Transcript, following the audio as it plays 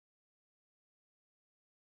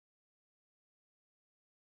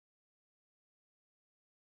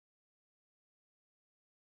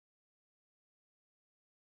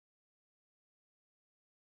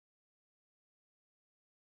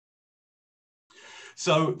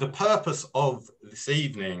So the purpose of this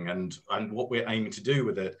evening and what we're aiming to do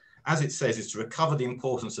with it, as it says, is to recover the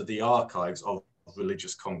importance of the archives of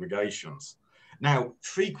religious congregations. Now,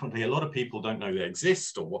 frequently, a lot of people don't know they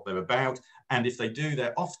exist or what they're about, and if they do,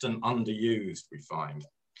 they're often underused, we find.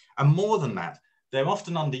 And more than that, they're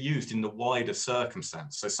often underused in the wider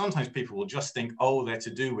circumstance. So sometimes people will just think, oh, they're to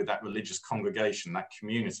do with that religious congregation, that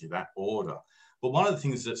community, that order. But one of the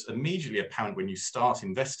things that's immediately apparent when you start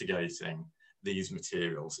investigating these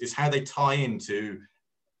materials is how they tie into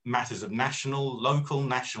matters of national, local,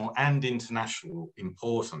 national, and international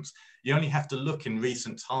importance. You only have to look in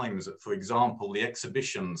recent times at, for example, the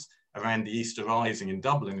exhibitions around the Easter Rising in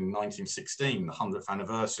Dublin in 1916, the 100th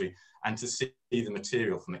anniversary, and to see the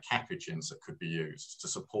material from the Capuchins that could be used to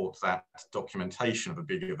support that documentation of a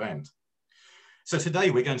big event. So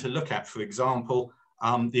today we're going to look at, for example,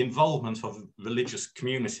 the involvement of religious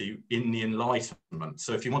community in the Enlightenment.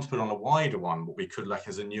 So if you want to put on a wider one, what we could like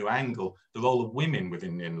as a new angle, the role of women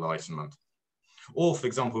within the Enlightenment. Or, for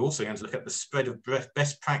example, we're also going to look at the spread of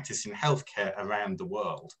best practice in healthcare around the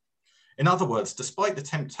world. In other words, despite the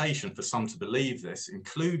temptation for some to believe this,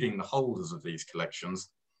 including the holders of these collections,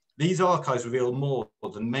 these archives reveal more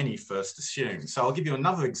than many first assumed. So I'll give you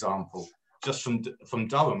another example just from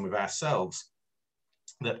Durham with ourselves,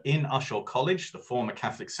 that in Ushaw College, the former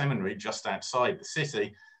Catholic seminary just outside the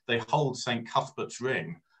city, they hold St. Cuthbert's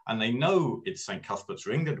ring. And they know it's St. Cuthbert's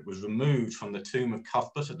ring, that it was removed from the tomb of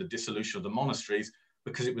Cuthbert at the dissolution of the monasteries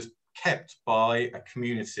because it was kept by a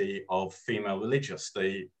community of female religious,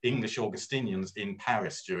 the English Augustinians in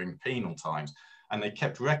Paris during penal times. And they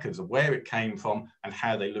kept records of where it came from and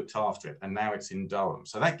how they looked after it. And now it's in Durham.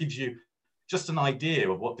 So that gives you just an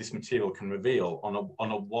idea of what this material can reveal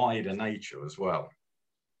on a wider nature as well.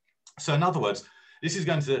 So in other words, we're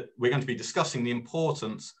going to be discussing the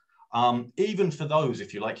importance, even for those,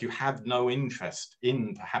 if you like, who have no interest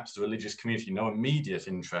in perhaps the religious community, no immediate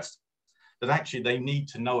interest, that actually they need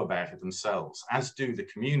to know about it themselves, as do the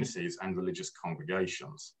communities and religious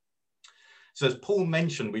congregations. So as Paul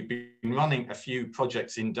mentioned, we've been running a few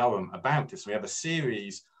projects in Durham about this. We have a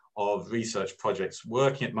series of research projects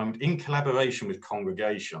working at the moment in collaboration with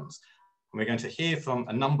congregations. And we're going to hear from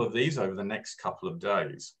a number of these over the next couple of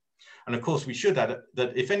days. And of course, we should add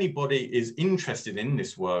that if anybody is interested in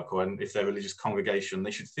this work, or if they're a religious congregation, they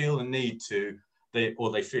should feel the need to,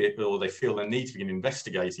 or they feel the need to begin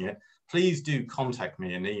investigating it, please do contact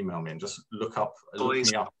me and email me and just look me up on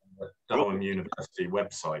the Durham University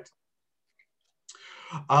website.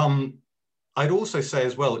 I'd also say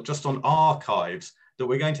as well, just on archives, that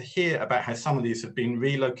we're going to hear about how some of these have been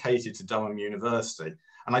relocated to Durham University.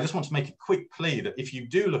 And I just want to make a quick plea that if you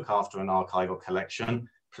do look after an archival collection,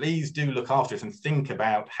 please do look after it and think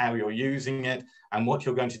about how you're using it and what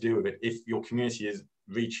you're going to do with it if your community is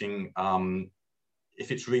reaching,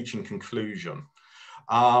 if it's reaching conclusion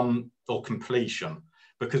or completion.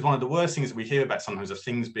 Because one of the worst things that we hear about sometimes are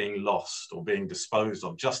things being lost or being disposed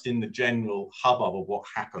of, just in the general hubbub of what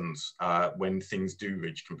happens when things do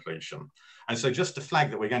reach completion. And so just to flag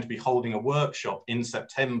that we're going to be holding a workshop in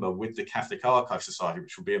September with the Catholic Archive Society,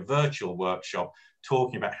 which will be a virtual workshop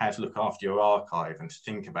talking about how to look after your archive and to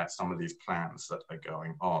think about some of these plans that are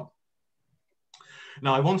going on.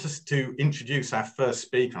 Now, I want us to introduce our first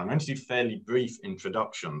speaker. I'm going to do fairly brief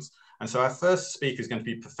introductions. And so our first speaker is going to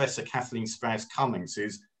be Professor Kathleen Sprows-Cummings,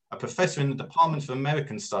 who's a professor in the Department of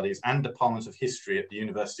American Studies and Department of History at the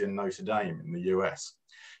University of Notre Dame in the US.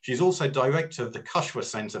 She's also director of the Cushwa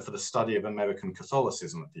Center for the Study of American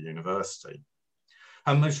Catholicism at the university.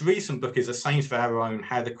 Her most recent book is A Saint of Our Own,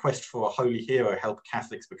 How the Quest for a Holy Hero Helped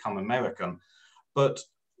Catholics Become American. But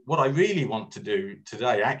what I really want to do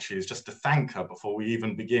today actually is just to thank her before we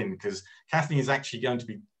even begin, because Kathleen is actually going to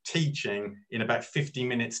be teaching in about 50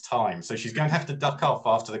 minutes time. So she's going to have to duck off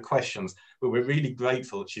after the questions, but we're really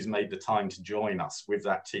grateful that she's made the time to join us with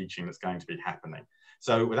that teaching that's going to be happening.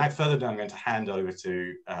 So without further ado, I'm going to hand over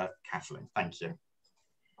to Kathleen. Thank you.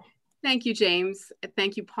 Thank you, James.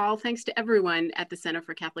 Thank you, Paul. Thanks to everyone at the Center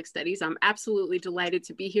for Catholic Studies. I'm absolutely delighted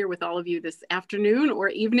to be here with all of you this afternoon or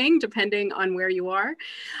evening, depending on where you are.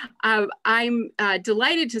 I'm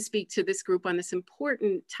delighted to speak to this group on this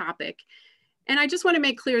important topic. And I just want to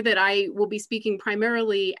make clear that I will be speaking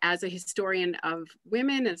primarily as a historian of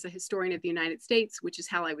women, as a historian of the United States, which is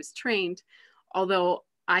how I was trained, although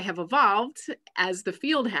I have evolved as the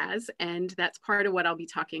field has, and that's part of what I'll be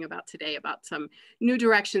talking about today, about some new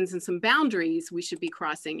directions and some boundaries we should be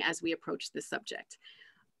crossing as we approach this subject.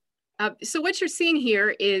 So what you're seeing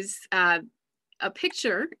here is a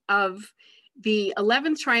picture of the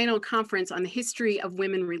 11th Triennial Conference on the History of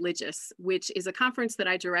Women Religious, which is a conference that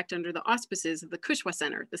I direct under the auspices of the Cushwa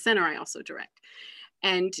Center, the center I also direct.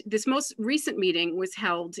 And this most recent meeting was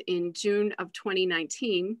held in June of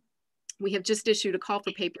 2019. We have just issued a call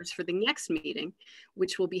for papers for the next meeting,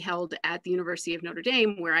 which will be held at the University of Notre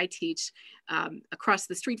Dame, where I teach across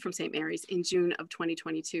the street from St. Mary's in June of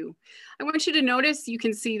 2022. I want you to notice, you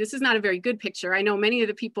can see this is not a very good picture. I know many of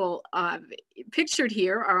the people pictured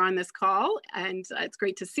here are on this call, and it's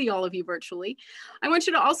great to see all of you virtually. I want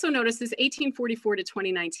you to also notice this 1844 to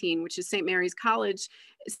 2019, which is St. Mary's College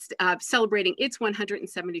celebrating its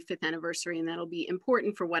 175th anniversary, and that'll be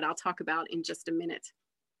important for what I'll talk about in just a minute.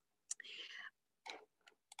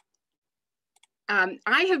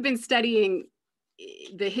 I have been studying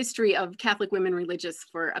the history of Catholic women religious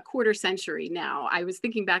for a quarter century now. I was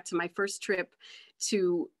thinking back to my first trip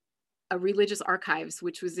to a religious archives,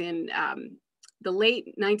 which was in the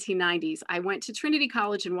late 1990s. I went to Trinity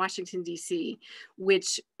College in Washington, D.C.,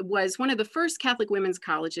 which was one of the first Catholic women's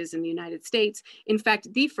colleges in the United States. In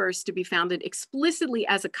fact, the first to be founded explicitly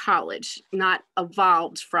as a college, not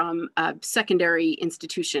evolved from a secondary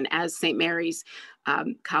institution as St. Mary's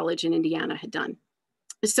College in Indiana had done.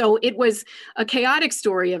 So it was a chaotic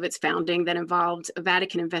story of its founding that involved a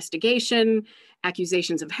Vatican investigation,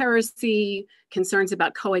 accusations of heresy, concerns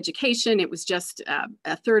about co-education. It was just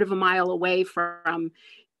a third of a mile away from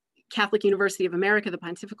Catholic University of America, the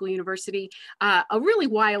Pontifical University, a really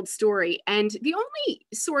wild story. And the only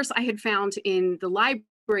source I had found in the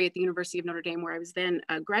library at the University of Notre Dame, where I was then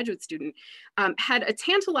a graduate student, had a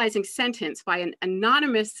tantalizing sentence by an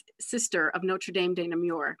anonymous sister of Notre Dame de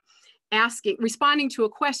Namur, responding to a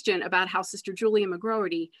question about how Sister Julia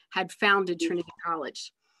McGroarty had founded Trinity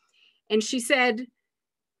College. And she said,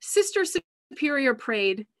 Sister Superior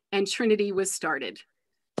prayed and Trinity was started,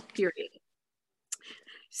 period.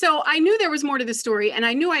 So I knew there was more to the story, and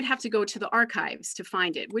I knew I'd have to go to the archives to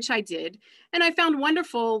find it, which I did. And I found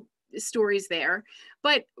wonderful stories there.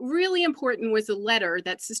 But really important was a letter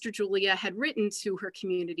that Sister Julia had written to her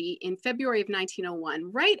community in February of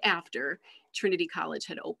 1901, right after Trinity College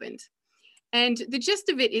had opened. And the gist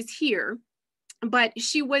of it is here, but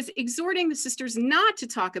she was exhorting the sisters not to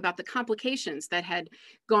talk about the complications that had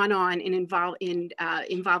gone on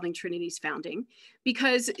involving Trinity's founding,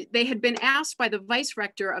 because they had been asked by the vice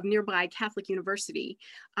rector of nearby Catholic University,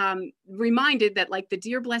 reminded that like the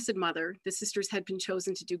dear Blessed Mother, the sisters had been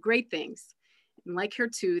chosen to do great things. And like her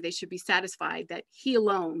too, they should be satisfied that he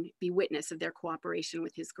alone be witness of their cooperation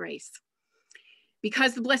with his grace.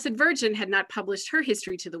 Because the Blessed Virgin had not published her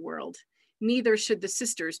history to the world, neither should the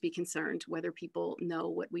sisters be concerned whether people know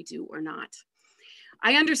what we do or not.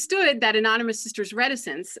 I understood that anonymous sister's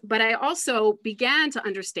reticence, but I also began to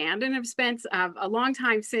understand, and have spent a long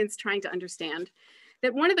time since trying to understand,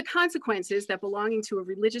 that one of the consequences that belonging to a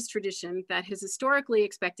religious tradition that has historically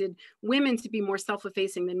expected women to be more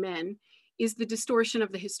self-effacing than men is the distortion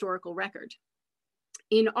of the historical record.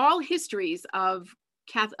 In all histories of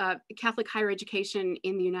Catholic higher education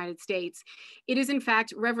in the United States, it is in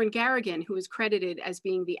fact Reverend Garrigan who is credited as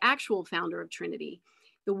being the actual founder of Trinity,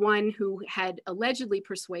 the one who had allegedly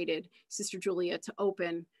persuaded Sister Julia to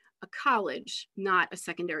open a college, not a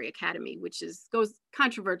secondary academy, which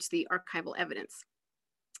controverts the archival evidence.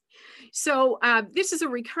 So this is a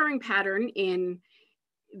recurring pattern in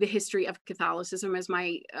the history of Catholicism, as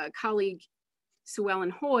my colleague Sue Ellen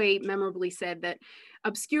Hoy memorably said, that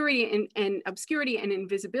obscurity and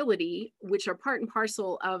invisibility, which are part and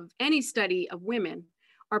parcel of any study of women,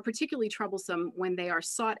 are particularly troublesome when they are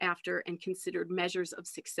sought after and considered measures of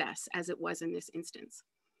success, as it was in this instance.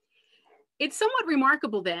 It's somewhat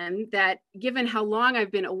remarkable then that, given how long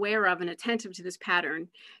I've been aware of and attentive to this pattern,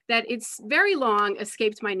 that it's very long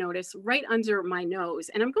escaped my notice right under my nose.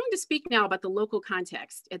 And I'm going to speak now about the local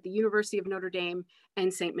context at the University of Notre Dame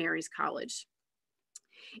and St. Mary's College.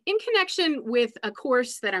 In connection with a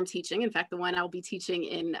course that I'm teaching, in fact, the one I'll be teaching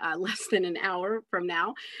in less than an hour from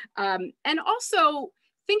now, and also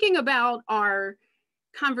thinking about our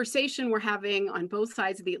conversation we're having on both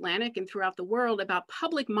sides of the Atlantic and throughout the world about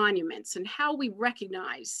public monuments and how we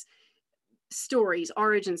recognize stories,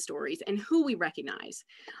 origin stories, and who we recognize,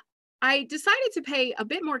 I decided to pay a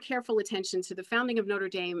bit more careful attention to the founding of Notre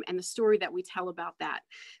Dame and the story that we tell about that.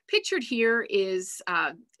 Pictured here is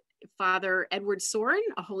Father Edward Sorin,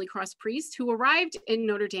 a Holy Cross priest who arrived in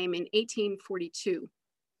Notre Dame in 1842.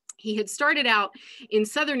 He had started out in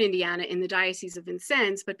southern Indiana in the Diocese of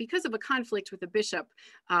Vincennes, but because of a conflict with a bishop,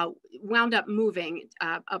 wound up moving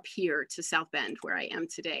up here to South Bend, where I am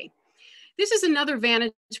today. This is another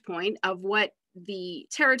vantage point of what the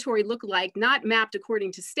territory looked like, not mapped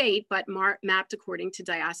according to state, but mapped according to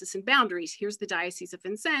diocesan boundaries. Here's the Diocese of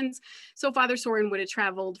Vincennes. So Father Sorin would have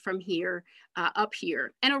traveled from here up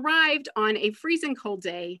here and arrived on a freezing cold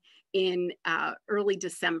day in early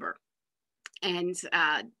December, and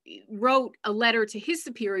wrote a letter to his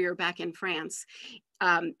superior back in France,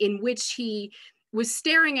 in which he was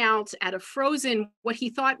staring out at a frozen, what he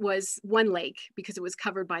thought was one lake because it was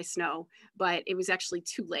covered by snow, but it was actually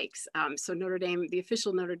two lakes. So Notre Dame, the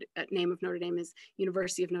official name of Notre Dame is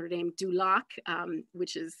University of Notre Dame du Lac,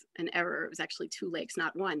 which is an error. It was actually two lakes,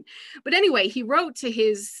 not one. But anyway, he wrote to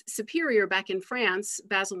his superior back in France,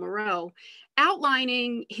 Basil Moreau,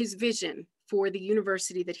 outlining his vision for the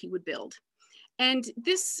university that he would build. And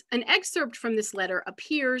an excerpt from this letter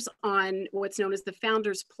appears on what's known as the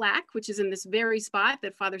founder's plaque, which is in this very spot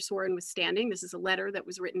that Father Sorin was standing. This is a letter that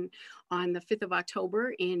was written on the 5th of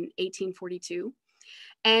October in 1842.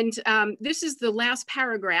 And this is the last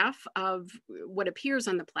paragraph of what appears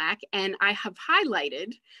on the plaque. And I have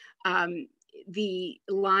highlighted the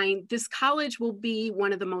line, "This college will be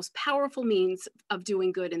one of the most powerful means of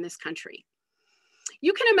doing good in this country."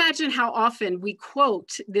 You can imagine how often we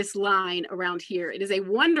quote this line around here. It is a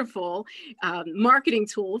wonderful marketing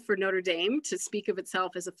tool for Notre Dame to speak of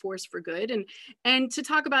itself as a force for good, and to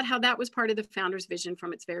talk about how that was part of the founder's vision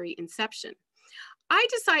from its very inception. I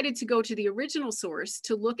decided to go to the original source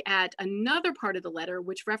to look at another part of the letter,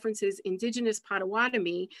 which references indigenous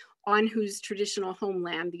Potawatomi, on whose traditional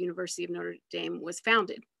homeland the University of Notre Dame was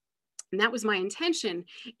founded. And that was my intention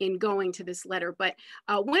in going to this letter. But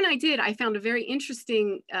when I did, I found a very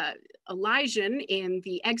interesting allusion in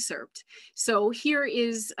the excerpt. So here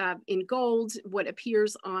is in gold what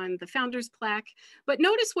appears on the founder's plaque, but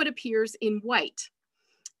notice what appears in white.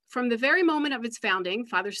 From the very moment of its founding,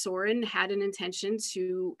 Father Sorin had an intention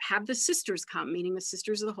to have the sisters come, meaning the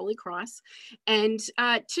Sisters of the Holy Cross, and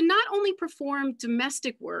to not only perform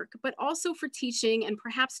domestic work, but also for teaching and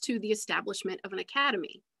perhaps to the establishment of an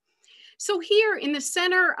academy. So here in the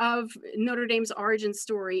center of Notre Dame's origin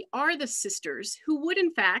story are the sisters who would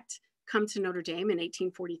in fact come to Notre Dame in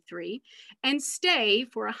 1843 and stay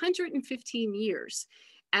for 115 years.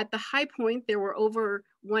 At the high point, there were over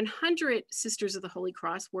 100 Sisters of the Holy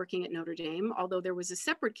Cross working at Notre Dame, although there was a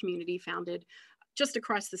separate community founded just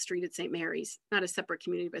across the street at St. Mary's, not a separate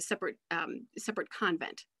community, but a separate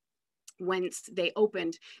convent, whence they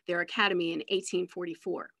opened their academy in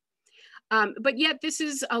 1844. But yet this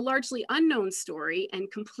is a largely unknown story and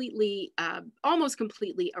completely, almost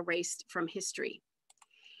completely erased from history.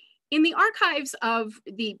 In the archives of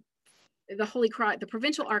the Holy Cross, the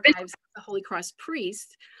provincial archives of the Holy Cross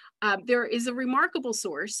priests, there is a remarkable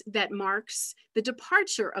source that marks the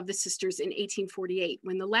departure of the sisters in 1848,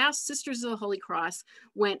 when the last Sisters of the Holy Cross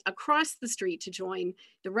went across the street to join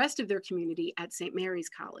the rest of their community at St. Mary's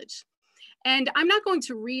College. And I'm not going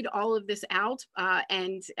to read all of this out,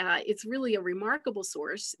 it's really a remarkable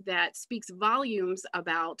source that speaks volumes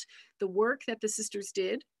about the work that the sisters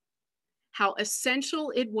did, how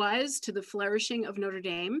essential it was to the flourishing of Notre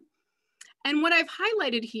Dame. And what I've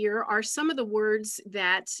highlighted here are some of the words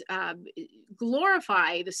that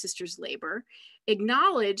glorify the sisters' labor,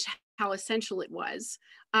 acknowledge how essential it was,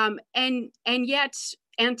 and yet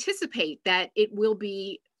anticipate that it will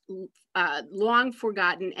be long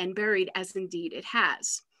forgotten and buried, as indeed it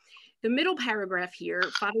has. The middle paragraph here,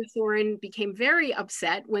 Father Sorin became very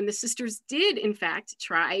upset when the sisters did in fact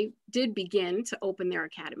begin to open their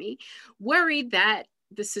academy, worried that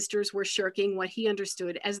the sisters were shirking what he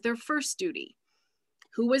understood as their first duty.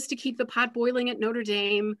 Who was to keep the pot boiling at Notre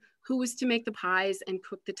Dame? Who was to make the pies and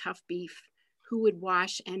cook the tough beef? Who would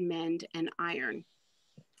wash and mend and iron?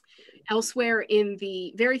 Elsewhere in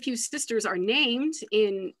the, very few sisters are named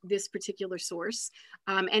in this particular source.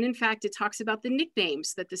 And in fact, it talks about the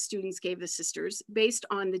nicknames that the students gave the sisters based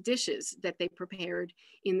on the dishes that they prepared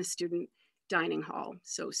in the student dining hall.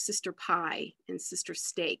 So Sister Pie and Sister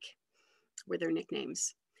Steak were their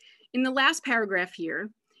nicknames. In the last paragraph here,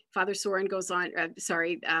 Father Sorin goes on,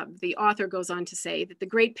 the author goes on to say that the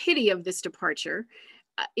great pity of this departure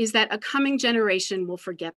is that a coming generation will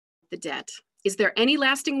forget the debt. Is there any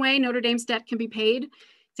lasting way Notre Dame's debt can be paid?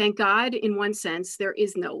 Thank God, in one sense, there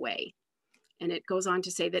is no way. And it goes on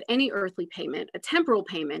to say that any earthly payment, a temporal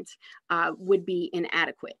payment, would be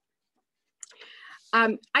inadequate.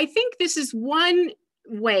 I think this is one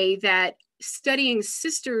way that studying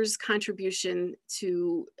sisters' contribution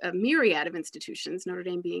to a myriad of institutions, Notre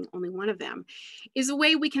Dame being only one of them, is a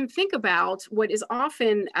way we can think about what is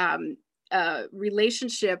often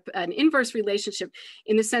relationship, an inverse relationship,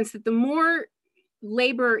 in the sense that the more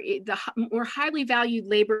labor, the more highly valued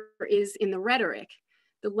labor is in the rhetoric,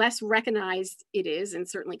 the less recognized it is and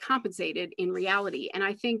certainly compensated in reality. And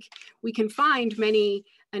I think we can find many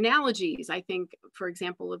analogies, I think, for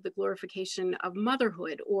example, of the glorification of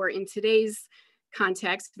motherhood, or in today's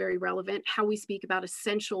context, very relevant, how we speak about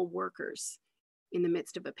essential workers in the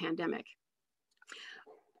midst of a pandemic.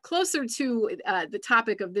 Closer to the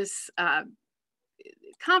topic of this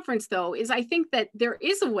conference, though, is I think that there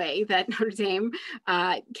is a way that Notre Dame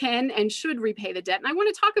can and should repay the debt. And I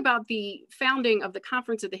want to talk about the founding of the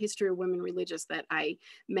Conference of the History of Women Religious that I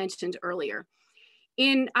mentioned earlier.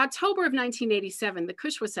 In October of 1987, the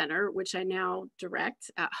Cushwa Center, which I now direct,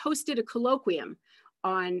 hosted a colloquium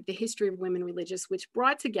on the history of women religious, which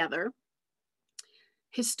brought together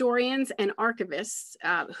historians and archivists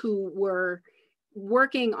who were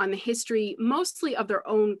working on the history mostly of their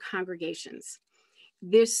own congregations.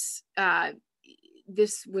 This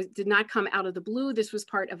did not come out of the blue. This was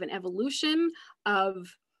part of an evolution of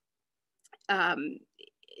an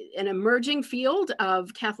emerging field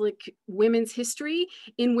of Catholic women's history,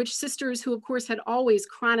 in which sisters who, of course, had always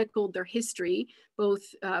chronicled their history, both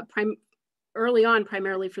early on,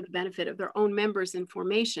 primarily for the benefit of their own members in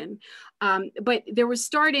formation. But there was,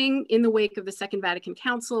 starting in the wake of the Second Vatican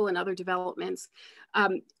Council and other developments,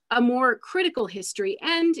 a more critical history,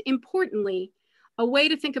 and importantly, a way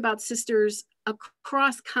to think about sisters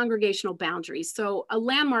across congregational boundaries. So a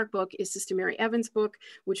landmark book is Sister Mary Evans' book,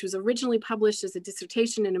 which was originally published as a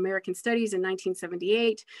dissertation in American Studies in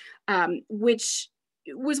 1978, which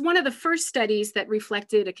was one of the first studies that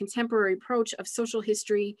reflected a contemporary approach of social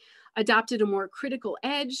history, adopted a more critical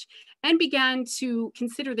edge, and began to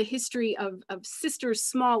consider the history of sisters,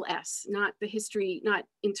 small s, not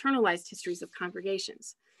internalized histories of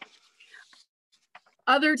congregations.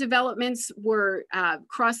 Other developments were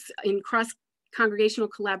cross-congregational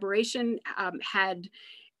collaboration had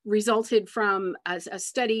resulted from a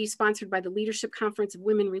study sponsored by the Leadership Conference of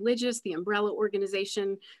Women Religious, the umbrella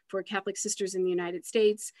organization for Catholic sisters in the United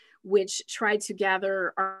States, which tried to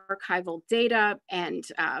gather archival data and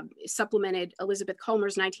supplemented Elizabeth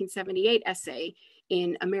Colmer's 1978 essay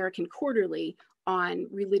in American Quarterly on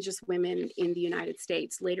religious women in the United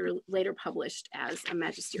States, later published as a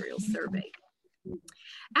magisterial survey.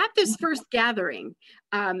 At this first gathering,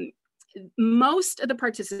 most of the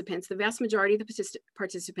participants, the vast majority of the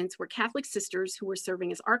participants, were Catholic sisters who were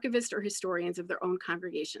serving as archivists or historians of their own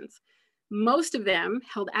congregations. Most of them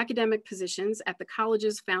held academic positions at the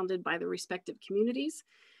colleges founded by the respective communities.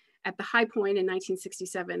 At the high point in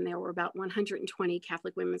 1967, there were about 120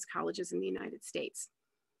 Catholic women's colleges in the United States.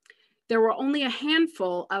 There were only a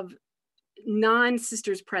handful of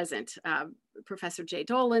non-sisters present. Professor Jay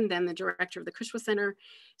Dolan, then the director of the Cushwa Center,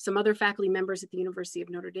 some other faculty members at the University of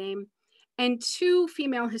Notre Dame, and two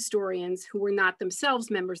female historians who were not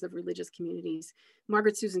themselves members of religious communities,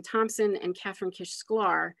 Margaret Susan Thompson and Catherine Kish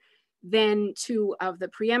Sklar, then two of the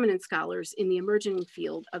preeminent scholars in the emerging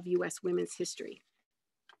field of US women's history.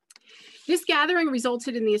 This gathering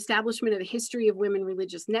resulted in the establishment of the History of Women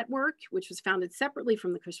Religious Network, which was founded separately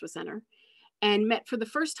from the Cushwa Center, and met for the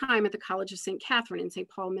first time at the College of St. Catherine in St.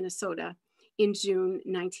 Paul, Minnesota, in June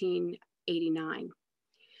 1989.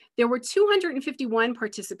 There were 251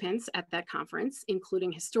 participants at that conference,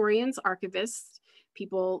 including historians, archivists,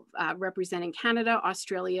 people representing Canada,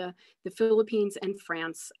 Australia, the Philippines, and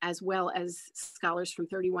France, as well as scholars from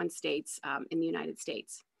 31 states in the United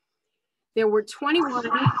States. There were 21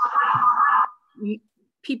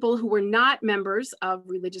 people who were not members of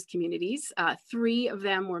religious communities. 3 of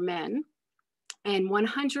them were men, and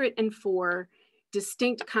 104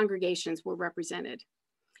 distinct congregations were represented.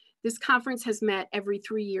 This conference has met every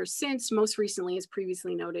 3 years since, most recently, as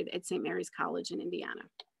previously noted, at St. Mary's College in Indiana.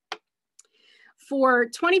 For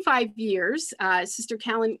 25 years, Sister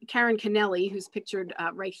Karen Kennelly, who's pictured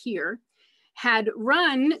right here, had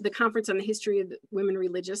run the Conference on the History of Women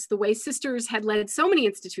Religious the way sisters had led so many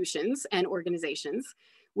institutions and organizations,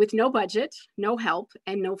 with no budget, no help,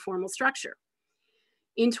 and no formal structure.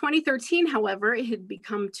 In 2013, however, it had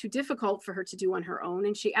become too difficult for her to do on her own,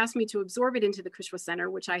 and she asked me to absorb it into the Cushwa Center,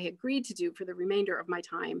 which I agreed to do for the remainder of my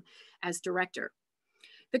time as director.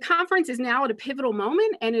 The conference is now at a pivotal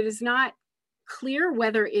moment, and it is not clear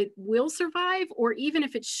whether it will survive or even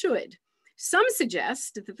if it should. Some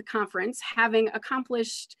suggest that the conference, having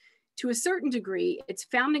accomplished to a certain degree its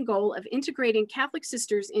founding goal of integrating Catholic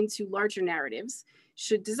sisters into larger narratives,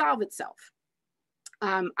 should dissolve itself.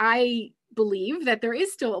 I believe that there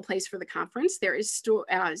is still a place for the conference. There is still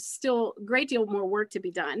a great deal more work to be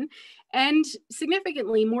done, and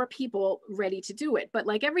significantly more people ready to do it. But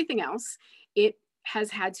like everything else, it has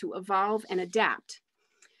had to evolve and adapt.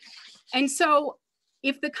 And so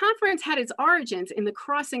if the conference had its origins in the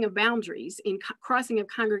crossing of boundaries, in crossing of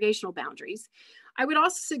congregational boundaries, I would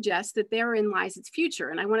also suggest that therein lies its future.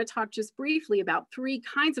 And I want to talk just briefly about 3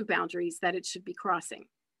 kinds of boundaries that it should be crossing.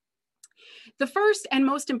 The first and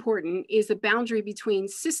most important is the boundary between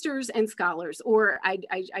sisters and scholars, or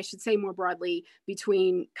I should say more broadly,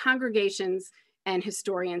 between congregations and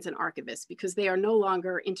historians and archivists, because they are no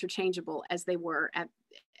longer interchangeable as they were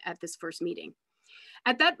at this first meeting.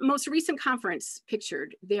 At that most recent conference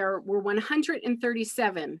pictured, there were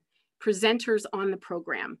 137 presenters on the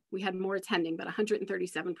program. We had more attending, but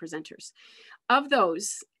 137 presenters. Of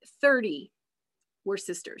those, 30 were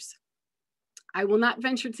sisters. I will not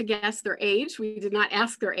venture to guess their age. We did not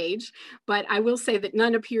ask their age, but I will say that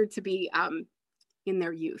none appeared to be in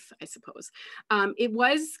their youth, I suppose. It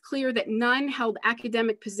was clear that none held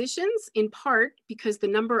academic positions, in part because the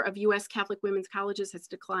number of US Catholic women's colleges has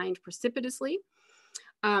declined precipitously.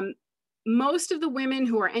 Most of the women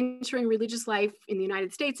who are entering religious life in the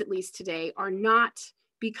United States, at least today, are not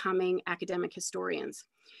becoming academic historians.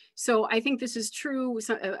 So I think this is true,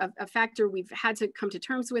 a factor we've had to come to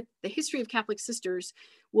terms with. The history of Catholic sisters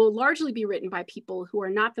will largely be written by people who are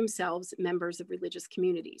not themselves members of religious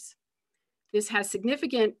communities. This has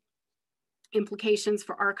significant implications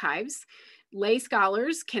for archives. Lay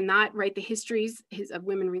scholars cannot write the histories of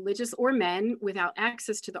women religious or men without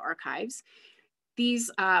access to the archives.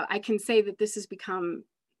 These, I can say that this has become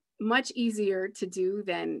much easier to do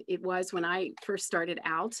than it was when I first started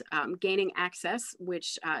out, gaining access,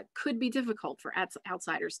 which could be difficult for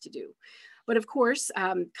outsiders to do. But of course,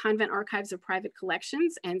 convent archives are private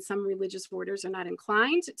collections, and some religious orders are not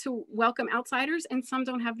inclined to welcome outsiders, and some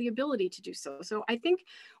don't have the ability to do so. So I think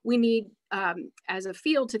we need, as a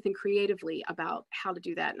field, to think creatively about how to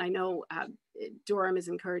do that. And I know Durham is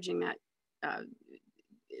encouraging that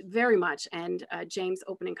very much, and James'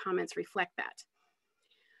 opening comments reflect that.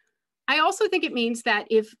 I also think it means that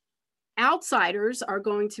if outsiders are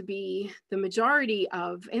going to be the majority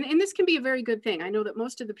of, and this can be a very good thing. I know that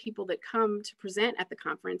most of the people that come to present at the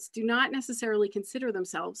conference do not necessarily consider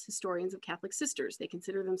themselves historians of Catholic sisters. They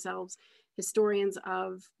consider themselves historians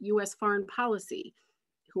of US foreign policy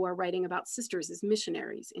who are writing about sisters as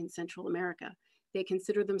missionaries in Central America. They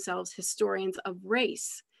consider themselves historians of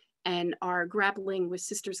race and are grappling with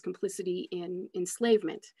sisters' complicity in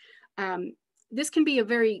enslavement. This can be a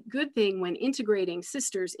very good thing when integrating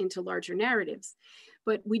sisters into larger narratives,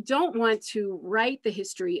 but we don't want to write the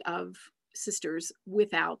history of sisters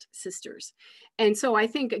without sisters. And so I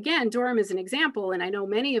think, again, Durham is an example, and I know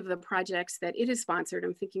many of the projects that it has sponsored.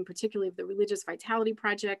 I'm thinking particularly of the Religious Vitality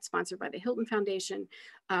Project sponsored by the Hilton Foundation,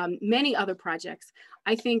 many other projects,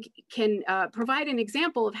 I think can provide an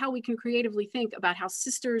example of how we can creatively think about how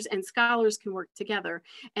sisters and scholars can work together.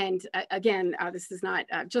 And again, this does not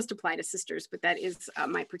just apply to sisters, but that is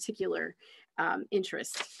my particular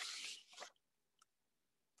interest.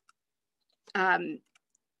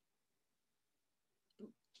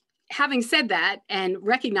 Having said that, and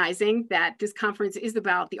recognizing that this conference is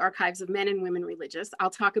about the archives of men and women religious, I'll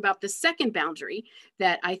talk about the second boundary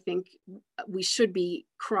that I think we should be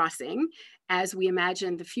crossing as we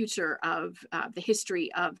imagine the future of the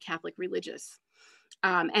history of Catholic religious,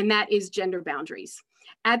 and that is gender boundaries.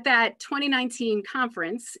 At that 2019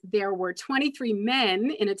 conference, there were 23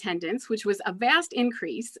 men in attendance, which was a vast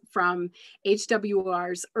increase from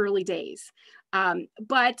HWR's early days.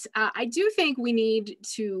 But I do think we need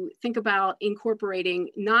to think about incorporating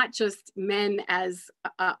not just men as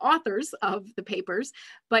authors of the papers,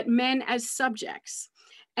 but men as subjects.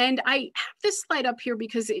 And I have this slide up here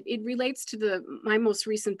because it relates to my most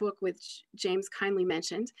recent book, which James kindly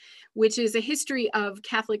mentioned, which is a history of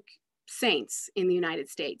Catholic saints in the United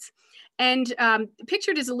States. And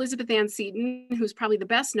pictured is Elizabeth Ann Seton, who's probably the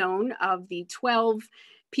best known of the 12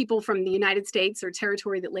 people from the United States or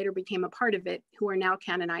territory that later became a part of it, who are now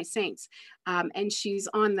canonized saints. And she's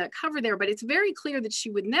on the cover there, but it's very clear that she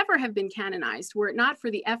would never have been canonized were it not for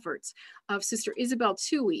the efforts of Sister Isabel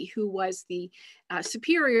Toohey, who was the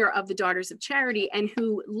superior of the Daughters of Charity and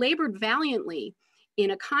who labored valiantly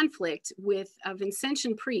in a conflict with a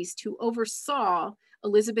Vincentian priest who oversaw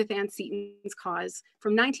Elizabeth Ann Seton's cause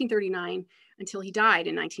from 1939 until he died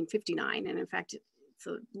in 1959. And in fact, it's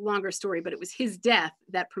a longer story, but it was his death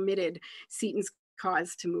that permitted Seton's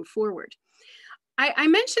cause to move forward. I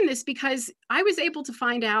mention this because I was able to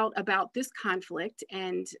find out about this conflict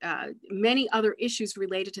and many other issues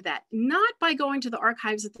related to that, not by going to the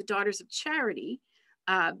archives of the Daughters of Charity.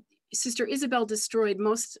 Sister Isabel destroyed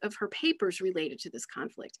most of her papers related to this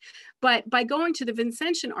conflict, but by going to the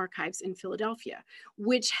Vincentian archives in Philadelphia,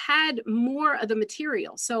 which had more of the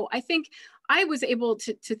material. So I think I was able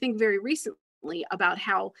to think very recently about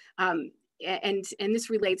how and this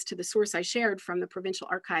relates to the source I shared from the Provincial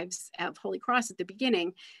Archives of Holy Cross at the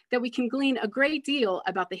beginning, that we can glean a great deal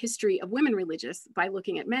about the history of women religious by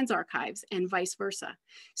looking at men's archives and vice versa.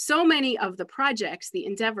 So many of the projects, the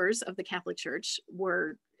endeavors of the Catholic Church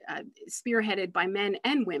were spearheaded by men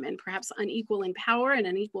and women, perhaps unequal in power and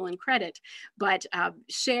unequal in credit, but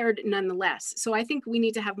shared nonetheless. So I think we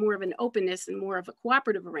need to have more of an openness and more of a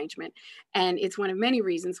cooperative arrangement. And it's one of many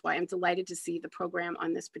reasons why I'm delighted to see the program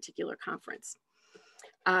on this particular conference.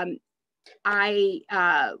 I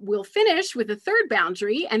will finish with a third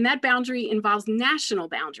boundary, and that boundary involves national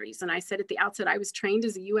boundaries. And I said at the outset, I was trained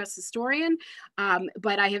as a US historian,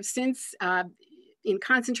 but I have since, in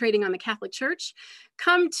concentrating on the Catholic Church,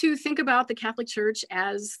 come to think about the Catholic Church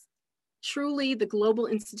as truly the global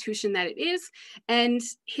institution that it is, and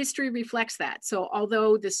history reflects that. So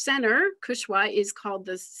although the center, Cushwa, is called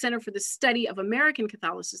the Center for the Study of American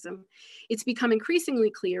Catholicism, it's become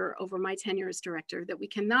increasingly clear over my tenure as director that we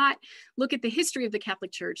cannot look at the history of the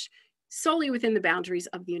Catholic Church solely within the boundaries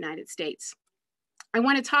of the United States. I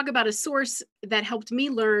want to talk about a source that helped me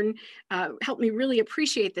learn, helped me really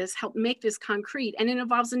appreciate this, helped make this concrete, and it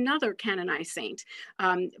involves another canonized saint,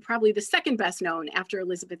 probably the second best known after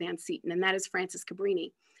Elizabeth Ann Seton, and that is Frances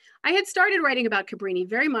Cabrini. I had started writing about Cabrini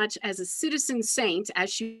very much as a citizen saint, as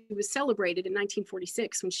she was celebrated in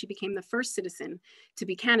 1946 when she became the first citizen to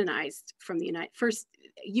be canonized from the first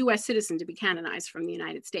US citizen to be canonized from the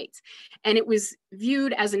United States. And it was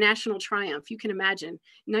viewed as a national triumph. You can imagine,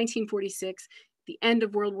 1946, the end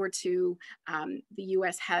of World War II, the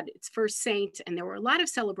US had its first saint, and there were a lot of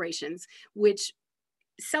celebrations which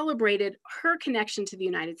celebrated her connection to the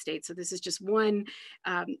United States. So this is just one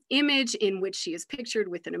image in which she is pictured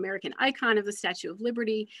with an American icon of the Statue of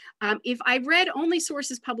Liberty. If I read only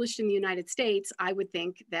sources published in the United States, I would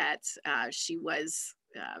think that she was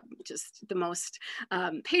just the most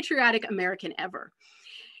patriotic American ever.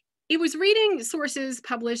 It was reading sources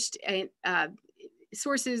published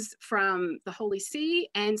sources from the Holy See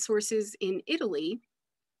and sources in Italy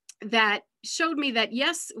that showed me that,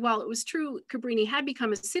 yes, while it was true Cabrini had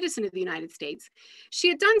become a citizen of the United States, she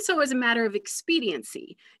had done so as a matter of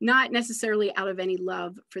expediency, not necessarily out of any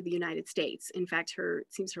love for the United States. In fact, it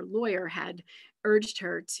seems her lawyer had urged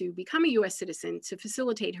her to become a US citizen to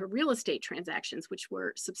facilitate her real estate transactions, which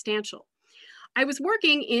were substantial. I was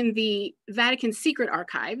working in the Vatican Secret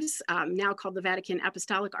Archives, now called the Vatican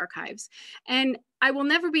Apostolic Archives, and I will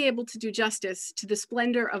never be able to do justice to the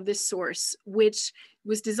splendor of this source, which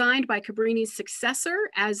was designed by Cabrini's successor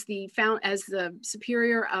as the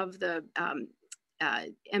superior of the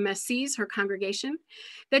MSCs, her congregation,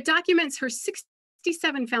 that documents her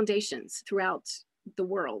 67 foundations throughout the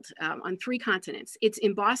world on 3 continents. It's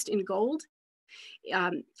embossed in gold.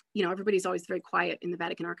 You know, everybody's always very quiet in the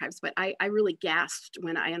Vatican archives, but I really gasped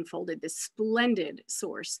when I unfolded this splendid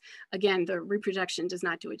source. Again, the reproduction does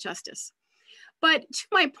not do it justice. But to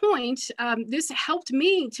my point, this helped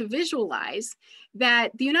me to visualize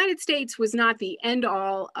that the United States was not the end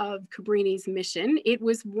all of Cabrini's mission. It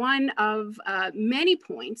was one of many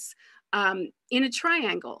points in a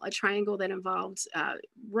triangle that involved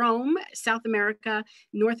Rome, South America,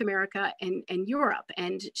 North America, and Europe.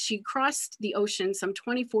 And she crossed the ocean some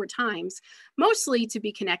 24 times, mostly to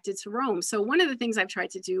be connected to Rome. So one of the things I've tried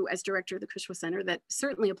to do as director of the Cushwa Center that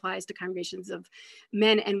certainly applies to congregations of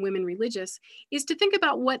men and women religious is to think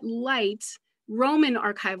about what light Roman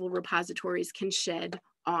archival repositories can shed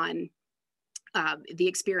on the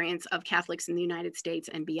experience of Catholics in the United States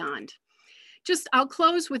and beyond. I'll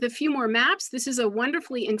close with a few more maps. This is a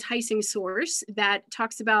wonderfully enticing source that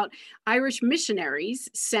talks about Irish missionaries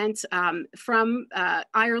sent from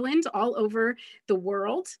Ireland all over the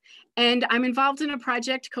world. And I'm involved in a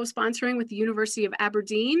project co-sponsoring with the University of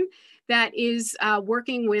Aberdeen that is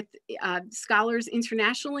working with scholars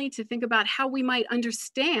internationally to think about how we might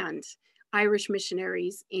understand Irish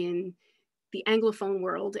missionaries in the Anglophone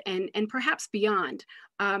world and perhaps beyond.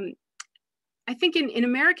 I think in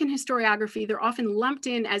American historiography, they're often lumped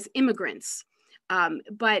in as immigrants,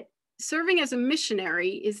 but serving as a missionary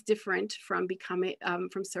is different from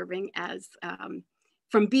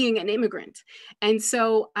from being an immigrant. And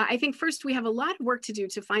so I think first we have a lot of work to do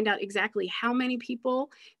to find out exactly how many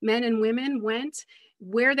people, men and women, went,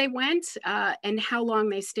 where they went, and how long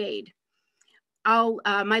they stayed.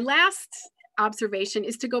 My last observation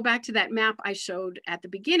is to go back to that map I showed at the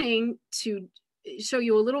beginning to show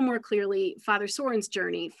you a little more clearly Father Soren's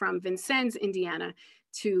journey from Vincennes, Indiana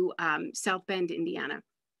to South Bend, Indiana.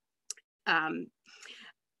 I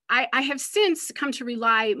have since come to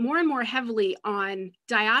rely more and more heavily on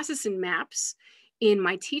diocesan maps in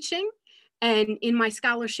my teaching and in my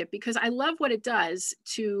scholarship, because I love what it does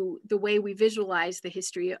to the way we visualize the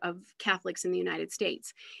history of Catholics in the United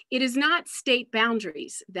States. It is not state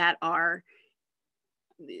boundaries that are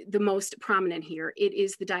the most prominent here. It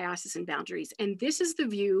is the diocesan boundaries. And this is the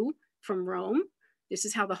view from Rome. This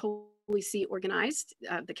is how the Holy See organized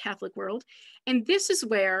the Catholic world. And this is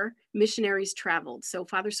where missionaries traveled. So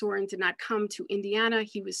Father Sorin did not come to Indiana.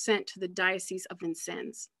 He was sent to the Diocese of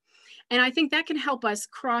Vincennes. And I think that can help us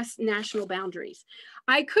cross national boundaries.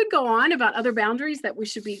 I could go on about other boundaries that we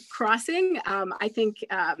should be crossing. I think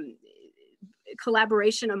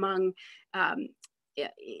collaboration among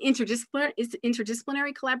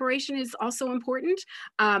interdisciplinary collaboration is also important.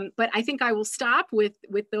 But I think I will stop with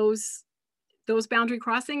those boundary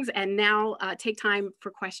crossings and now take time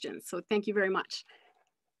for questions. So thank you very much.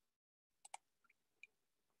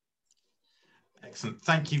 Excellent.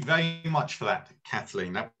 Thank you very much for that,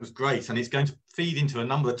 Kathleen. That was great. And it's going to feed into a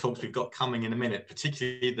number of talks we've got coming in a minute,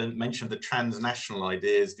 particularly the mention of the transnational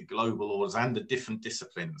ideas, the global orders, and the different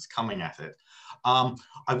disciplines coming at it. I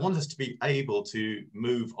want us to be able to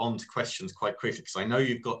move on to questions quite quickly, because I know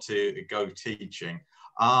you've got to go teaching.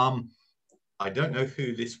 I don't know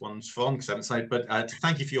who this one's from, because I haven't said, but to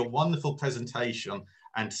thank you for your wonderful presentation,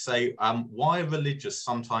 and to say why are religious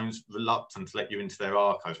sometimes reluctant to let you into their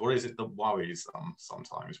archives? What is it that worries them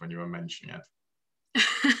sometimes when you were mentioning it?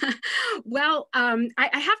 Well, I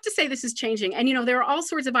have to say this is changing. And, you know, there are all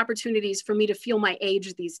sorts of opportunities for me to feel my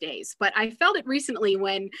age these days. But I felt it recently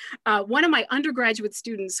when one of my undergraduate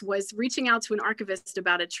students was reaching out to an archivist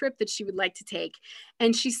about a trip that she would like to take.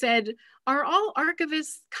 And she said, "Are all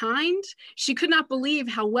archivists kind?" She could not believe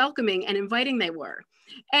how welcoming and inviting they were.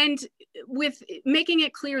 And with making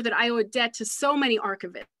it clear that I owe a debt to so many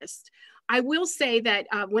archivists, I will say that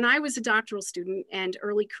when I was a doctoral student and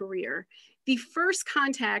early career, the first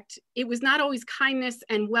contact, it was not always kindness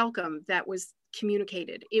and welcome that was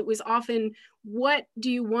communicated. It was often, what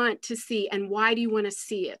do you want to see and why do you want to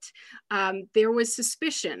see it? There was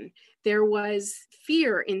suspicion. There was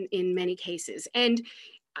fear in many cases. And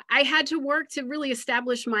I had to work to really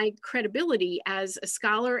establish my credibility as a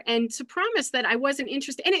scholar and to promise that I wasn't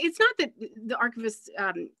interested. And it's not that the archivists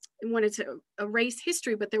wanted to erase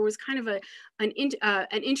history, but there was kind of an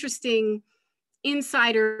interesting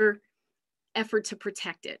insider effort to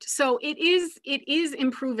protect it. So it is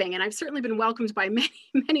improving, and I've certainly been welcomed by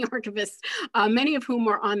many archivists, many of whom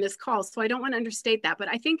are on this call. So I don't want to understate that, but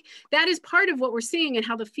I think that is part of what we're seeing and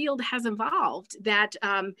how the field has evolved, that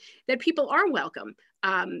that people are welcome.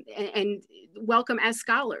 And welcome as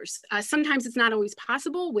scholars. Sometimes it's not always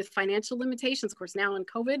possible with financial limitations. Of course, now in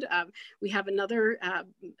COVID, we have other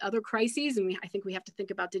crises, and I think we have to think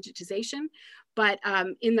about digitization. But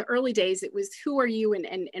in the early days, it was, who are you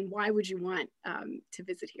and why would you want to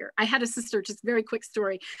visit here? I had a sister, just very quick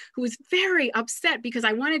story, who was very upset because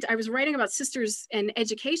I was writing about sisters and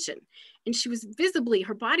education, and she was visibly,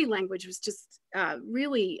 her body language was just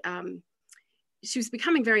really, she was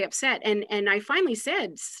becoming very upset. And I finally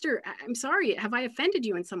said, "Sister, I'm sorry, have I offended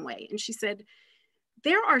you in some way?" And she said,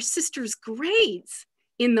 "There are sisters' grades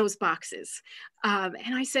in those boxes."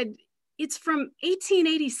 And I said, "It's from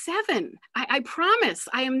 1887. I promise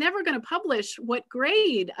I am never going to publish what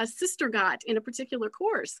grade a sister got in a particular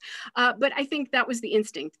course." But I think that was the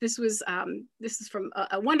instinct. This is from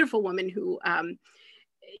a wonderful woman who,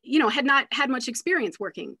 you know, had not had much experience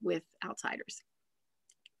working with outsiders.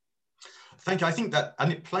 Thank you. I think that,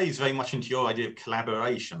 and it plays very much into your idea of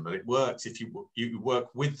collaboration, but it works if you work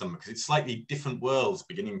with them, because it's slightly different worlds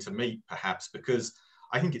beginning to meet, perhaps, because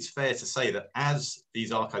I think it's fair to say that as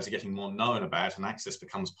these archives are getting more known about and access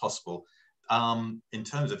becomes possible, in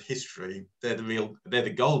terms of history, they're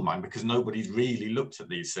the gold mine, because nobody's really looked at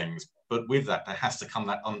these things. But with that, there has to come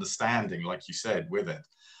that understanding, like you said, with it.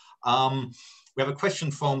 We have a question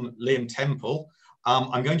from Liam Temple.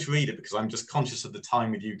 I'm going to read it because I'm just conscious of the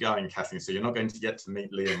time with you going, Kathleen, so you're not going to get to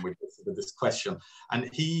meet Liam with this question. And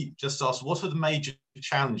he just asked, what are the major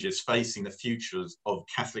challenges facing the futures of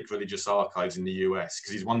Catholic religious archives in the US?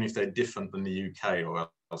 Because he's wondering if they're different than the UK or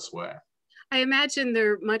elsewhere. I imagine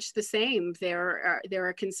they're much the same. There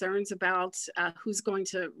are concerns about who's going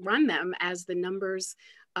to run them as the numbers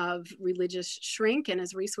of religious shrink and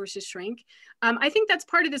as resources shrink. I think that's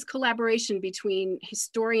part of this collaboration between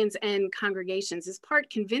historians and congregations, is part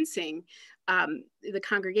convincing the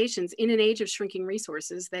congregations in an age of shrinking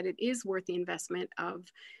resources that it is worth the investment of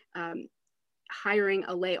hiring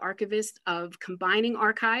a lay archivist, of combining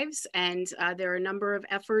archives, and there are a number of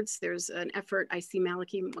efforts. There's an effort, I see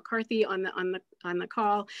Malachi McCarthy on the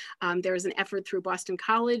call. There's an effort through Boston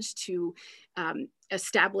College to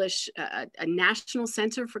establish a national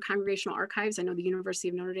center for congregational archives. I know the University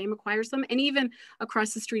of Notre Dame acquires them, and even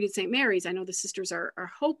across the street at St. Mary's, I know the sisters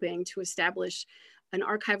are hoping to establish an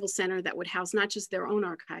archival center that would house not just their own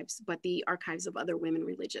archives, but the archives of other women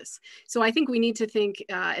religious. So I think we need to think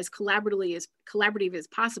as collaborative as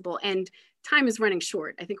possible, and time is running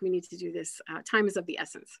short. I think we need to do this. Time is of the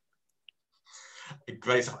essence.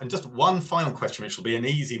 Great. And just one final question, which will be an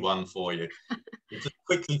easy one for you. Just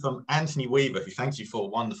quickly from Anthony Weaver, who thanks you for a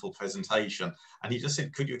wonderful presentation. And he just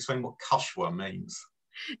said, could you explain what Kushwa means?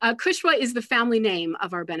 Kushwa is the family name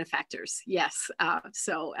of our benefactors. Yes,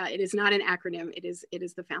 so it is not an acronym. It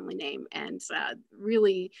is the family name, and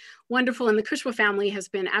really wonderful. And the Kushwa family has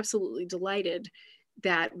been absolutely delighted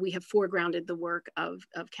that we have foregrounded the work of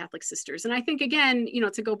Catholic sisters. And I think, again, you know,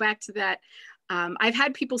 to go back to that, I've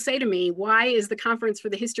had people say to me, why is the Conference for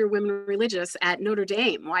the History of Women Religious at Notre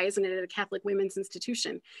Dame? Why isn't it at a Catholic women's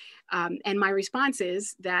institution? And my response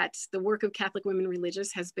is that the work of Catholic women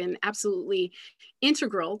religious has been absolutely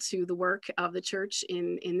integral to the work of the church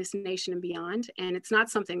in this nation and beyond. And it's not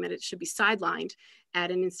something that it should be sidelined at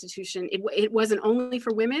an institution. It wasn't only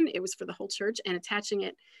for women, it was for the whole church, and attaching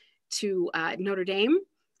it to Notre Dame,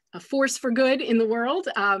 a force for good in the world,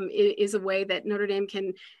 is a way that Notre Dame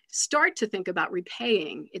can start to think about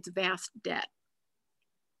repaying its vast debt.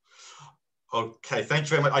 Okay, thank you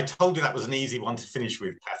very much. I told you that was an easy one to finish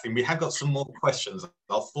with, Kathleen. We have got some more questions.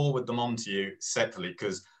 I'll forward them on to you separately,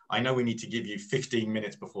 because I know we need to give you 15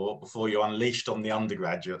 minutes before you're unleashed on the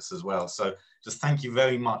undergraduates as well. So just thank you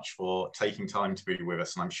very much for taking time to be with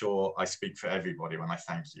us. And I'm sure I speak for everybody when I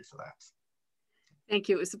thank you for that. Thank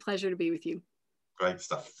you. It was a pleasure to be with you. Great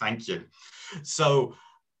stuff. Thank you. So,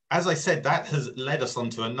 as I said, that has led us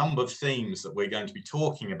onto a number of themes that we're going to be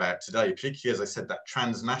talking about today, particularly, as I said, that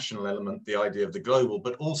transnational element, the idea of the global,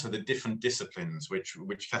 but also the different disciplines, which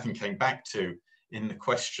Kathleen came back to in the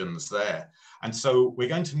questions there. And so we're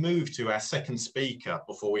going to move to our second speaker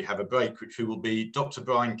before we have a break, who will be Dr.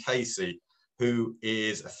 Brian Casey, who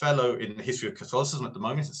is a fellow in the history of Catholicism at the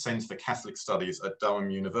moment at Centre for Catholic Studies at Durham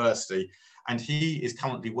University. And he is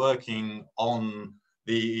currently working on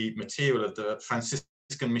the material of the Franciscan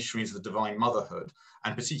Missionaries of the Divine Motherhood,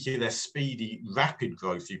 and particularly their speedy, rapid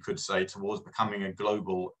growth, you could say, towards becoming a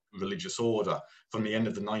global religious order from the end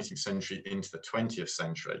of the 19th century into the 20th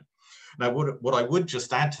century. Now, what I would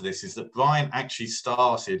just add to this is that Brian actually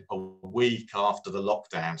started a week after the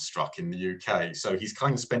lockdown struck in the UK. So he's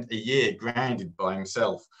kind of spent a year grounded by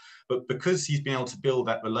himself. But because he's been able to build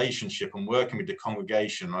that relationship and working with the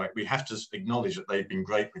congregation, right, we have to acknowledge that they've been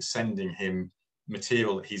great with sending him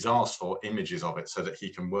material that he's asked for, images of it, so that he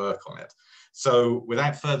can work on it. So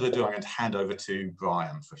without further ado, I'm going to hand over to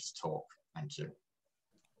Brian for his talk. Thank you.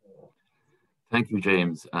 Thank you,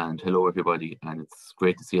 James, and hello, everybody. And it's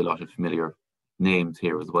great to see a lot of familiar names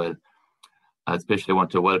here as well. I especially want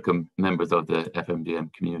to welcome members of the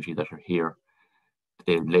FMDM community that are here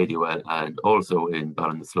in Ladywell and also in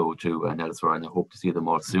Ballinasloe too, and elsewhere, and I hope to see them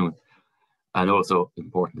all soon. And also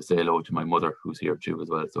important to say hello to my mother, who's here too as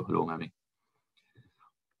well, so hello, Mammy.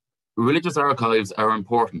 Religious archives are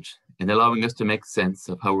important in allowing us to make sense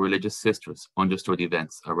of how religious sisters understood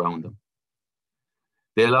events around them.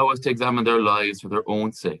 They allow us to examine their lives for their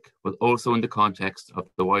own sake, but also in the context of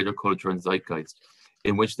the wider culture and zeitgeist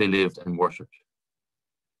in which they lived and worshipped.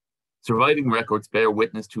 Surviving records bear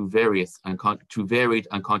witness to varied and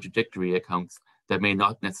contradictory accounts that may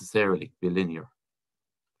not necessarily be linear.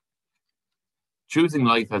 Choosing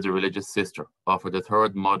life as a religious sister offered a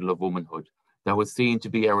third model of womanhood that was seen to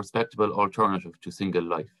be a respectable alternative to single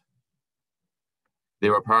life. They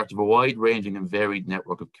were part of a wide-ranging and varied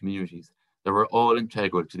network of communities that were all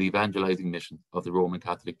integral to the evangelizing mission of the Roman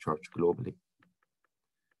Catholic Church globally.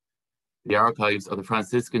 The archives of the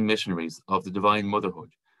Franciscan Missionaries of the Divine Motherhood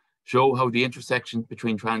show how the intersection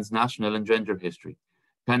between transnational and gender history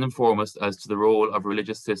can inform us as to the role of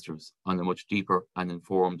religious sisters on a much deeper and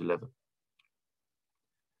informed level.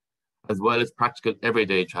 As well as practical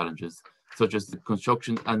everyday challenges, such as the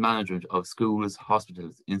construction and management of schools,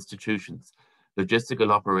 hospitals, institutions, logistical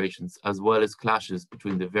operations, as well as clashes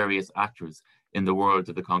between the various actors in the world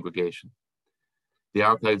of the congregation. The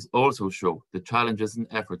archives also show the challenges and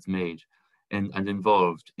efforts made and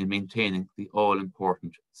involved in maintaining the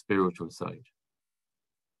all-important spiritual side.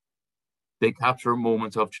 They capture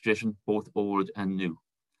moments of tradition, both old and new,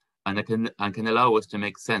 and can allow us to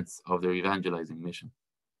make sense of their evangelizing mission.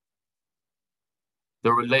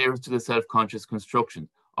 There are layers to the self-conscious construction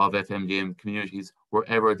of FMDM communities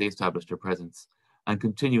wherever they established their presence and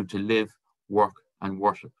continue to live, work, and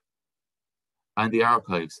worship. And the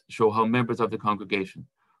archives show how members of the congregation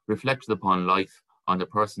reflected upon life on a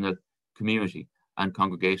personal, community, and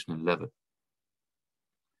congregational level.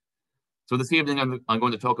 So this evening, I'm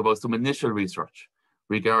going to talk about some initial research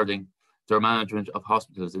regarding their management of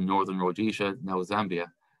hospitals in Northern Rhodesia, now Zambia,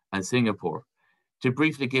 and Singapore, to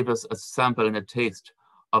briefly give us a sample and a taste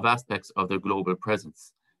of aspects of their global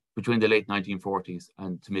presence between the late 1940s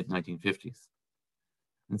and to mid-1950s.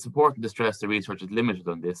 It's important to stress the research is limited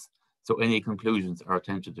on this, so any conclusions are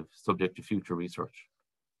tentative, subject to future research.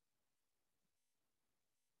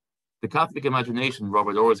 The Catholic imagination,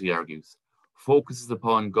 Robert Orsi argues, focuses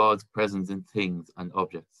upon God's presence in things and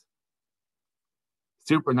objects.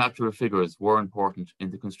 Supernatural figures were important in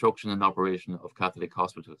the construction and operation of Catholic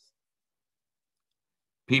hospitals.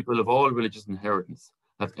 People of all religious inheritance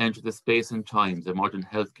have entered the space and times of modern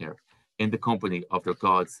healthcare in the company of their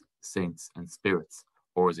gods, saints, and spirits,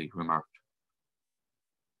 Orsi remarked.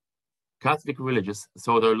 Catholic religious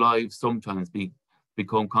saw their lives sometimes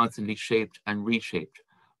become constantly shaped and reshaped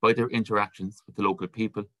by their interactions with the local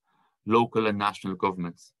people, local and national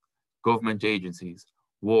governments, government agencies,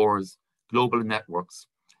 wars, global networks,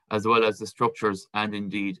 as well as the structures and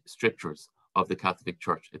indeed strictures of the Catholic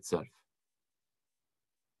Church itself.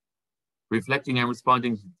 Reflecting and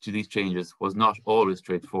responding to these changes was not always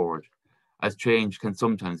straightforward, as change can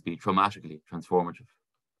sometimes be traumatically transformative.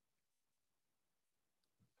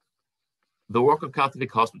 The work of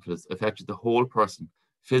Catholic hospitals affected the whole person,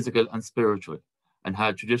 physical and spiritual, and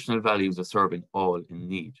had traditional values of serving all in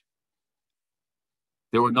need.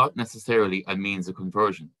 They were not necessarily a means of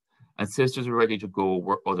conversion, and sisters were ready to go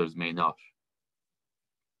where others may not.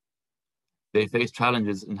 They faced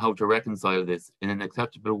challenges in how to reconcile this in an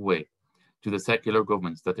acceptable way to the secular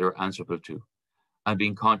governments that they were answerable to, and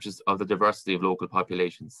being conscious of the diversity of local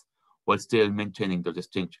populations, while still maintaining their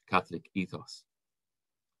distinct Catholic ethos.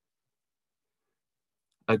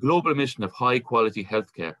 A global mission of high-quality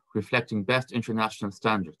healthcare reflecting best international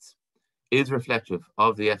standards is reflective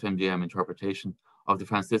of the FMDM interpretation of the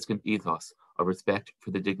Franciscan ethos of respect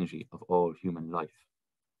for the dignity of all human life.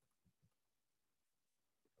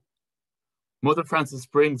 Mother Frances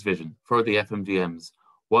Spring's vision for the FMDMs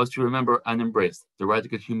was to remember and embrace the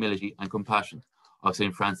radical humility and compassion of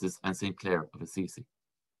St. Francis and St. Clare of Assisi.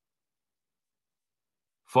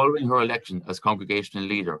 Following her election as congregational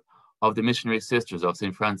leader of the Missionary Sisters of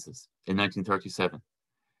St. Francis in 1937,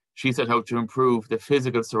 she set out to improve the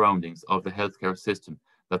physical surroundings of the healthcare system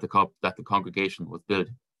that the congregation was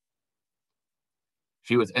building.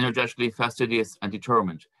 She was energetically fastidious and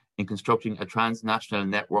determined in constructing a transnational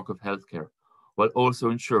network of healthcare, while also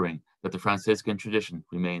ensuring that the Franciscan tradition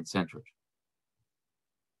remained centered.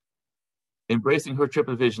 Embracing her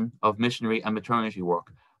triple vision of missionary and maternity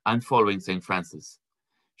work and following St. Francis,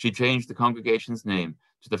 she changed the congregation's name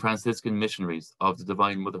to the Franciscan Missionaries of the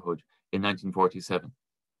Divine Motherhood in 1947,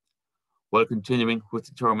 while continuing with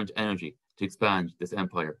determined energy to expand this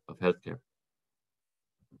empire of healthcare.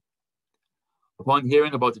 Upon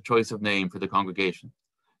hearing about the choice of name for the congregation,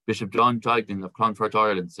 Bishop John Jigden of Clonfert,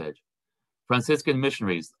 Ireland said, "Franciscan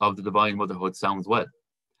Missionaries of the Divine Motherhood sounds well,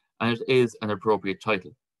 and it is an appropriate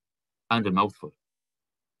title, and a mouthful."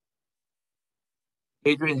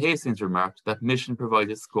 Adrian Hastings remarked that mission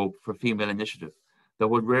provided scope for female initiative that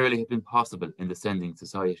would rarely have been possible in descending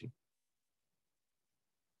society.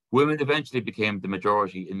 Women eventually became the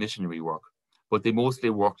majority in missionary work, but they mostly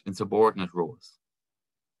worked in subordinate roles.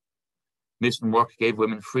 Mission work gave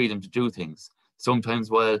women freedom to do things, sometimes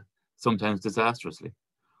well, sometimes disastrously,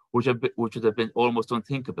 which would have been almost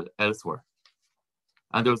unthinkable elsewhere.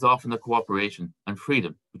 And there was often a cooperation and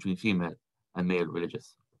freedom between female and male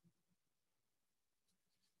religious.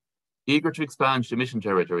 Eager to expand to mission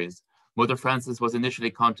territories, Mother Frances was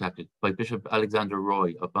initially contacted by Bishop Alexander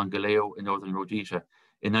Roy of Bangaleo in Northern Rhodesia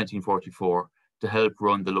in 1944 to help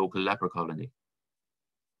run the local leper colony.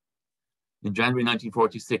 In January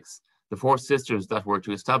 1946, the 4 sisters that were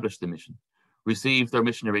to establish the mission received their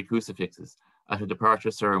missionary crucifixes at a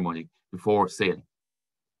departure ceremony before sailing.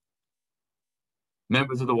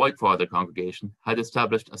 Members of the White Father congregation had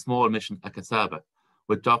established a small mission at Cassava,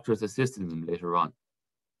 with doctors assisting them later on.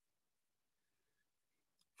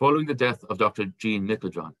 Following the death of Dr. Jean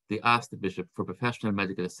Micklejohn, they asked the bishop for professional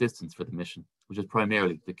medical assistance for the mission, which is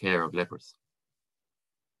primarily the care of lepers.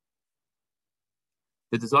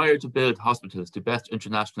 The desire to build hospitals to best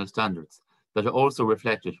international standards that also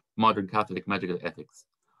reflected modern Catholic medical ethics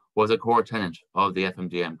was a core tenet of the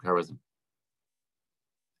FMDM charism.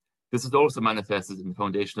 This is also manifested in the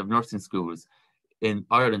foundation of nursing schools in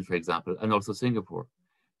Ireland, for example, and also Singapore,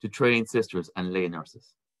 to train sisters and lay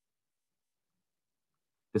nurses.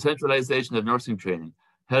 The centralization of nursing training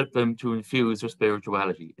helped them to infuse their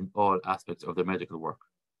spirituality in all aspects of their medical work,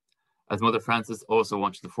 as Mother Frances also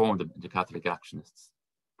wanted to form them into Catholic actionists.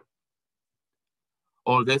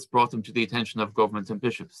 All this brought them to the attention of governments and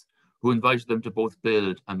bishops, who invited them to both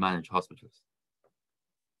build and manage hospitals.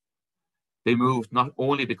 They moved not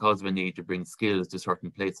only because of a need to bring skills to certain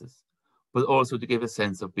places, but also to give a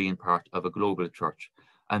sense of being part of a global church,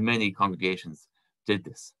 and many congregations did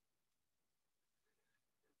this.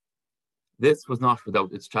 This was not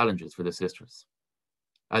without its challenges for the sisters,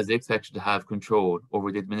 as they expected to have control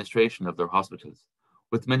over the administration of their hospitals,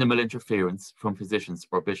 with minimal interference from physicians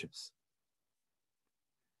or bishops.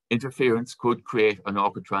 Interference could create an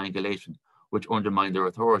awkward triangulation, which undermined their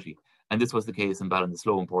authority, and this was the case in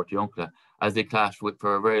Ballinasloe and Portiuncula, as they clashed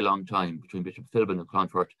for a very long time between Bishop Philbin of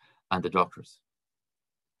Clonfert and the doctors.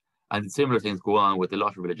 And similar things go on with a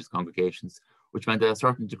lot of religious congregations, which meant that a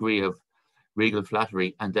certain degree of regal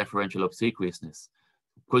flattery and deferential obsequiousness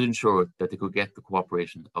could ensure that they could get the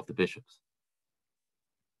cooperation of the bishops.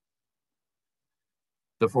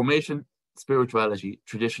 The formation, spirituality,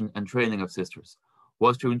 tradition, and training of sisters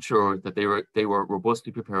was to ensure that they were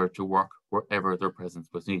robustly prepared to work wherever their presence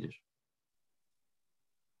was needed.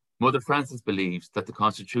 Mother Frances believes that the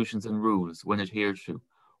constitutions and rules, when adhered to,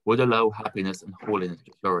 would allow happiness and holiness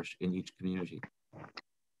to flourish in each community.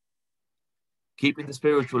 Keeping the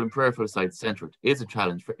spiritual and prayerful side centred is a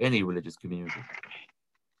challenge for any religious community.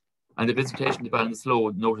 And the visitation to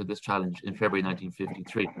Ballinasloe noted this challenge in February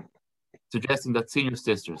 1953, suggesting that senior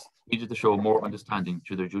sisters needed to show more understanding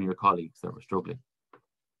to their junior colleagues that were struggling.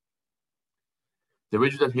 The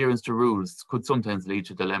rigid adherence to rules could sometimes lead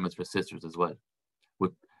to dilemmas for sisters as well,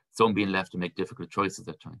 with some being left to make difficult choices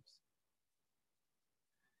at times.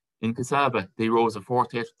 In Casaba, they rose at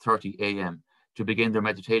 4:30 a.m. to begin their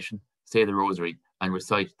meditation, say the rosary, and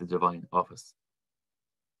recite the divine office.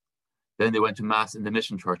 Then they went to Mass in the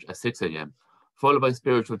Mission Church at 6 a.m., followed by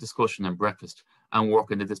spiritual discussion and breakfast, and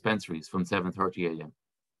work in the dispensaries from 7:30 a.m.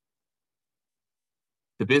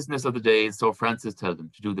 The business of the day saw Francis tell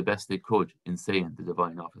them to do the best they could in saying the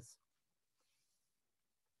divine office.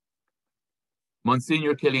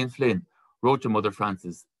 Monsignor Killian Flynn wrote to Mother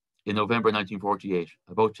Frances in November 1948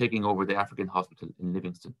 about taking over the African hospital in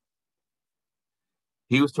Livingston.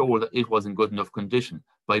 He was told that it was in good enough condition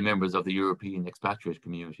by members of the European expatriate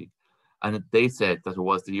community, and that they said that it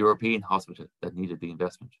was the European hospital that needed the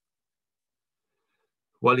investment.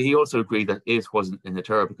 While he also agreed that it wasn't in a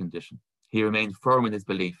terrible condition, he remained firm in his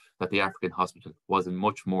belief that the African hospital was in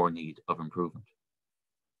much more need of improvement.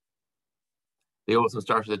 They also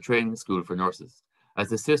started a training school for nurses, as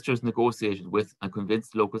the sisters negotiated with and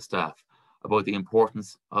convinced local staff about the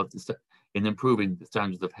importance of in improving the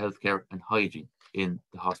standards of healthcare and hygiene in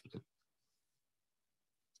the hospital.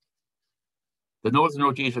 The Northern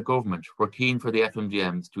Rhodesia government were keen for the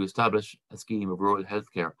FMDMs to establish a scheme of rural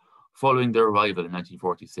healthcare following their arrival in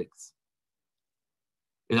 1946.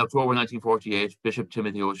 In October 1948, Bishop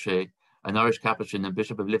Timothy O'Shea, an Irish Capuchin and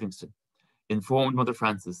Bishop of Livingston, informed Mother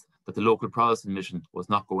Frances that the local Protestant mission was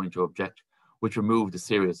not going to object, which removed a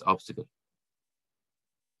serious obstacle.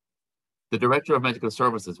 The Director of Medical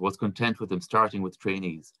Services was content with them starting with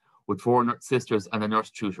trainees, with 4 sisters and a nurse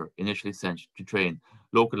tutor initially sent to train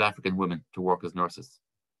local African women to work as nurses.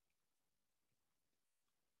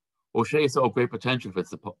 O'Shea saw great potential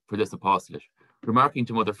for this apostolate, remarking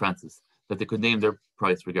to Mother Frances that they could name their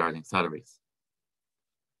price regarding salaries.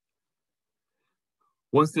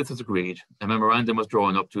 Once this was agreed, a memorandum was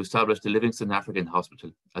drawn up to establish the Livingston African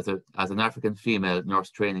Hospital as an African female nurse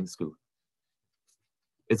training school.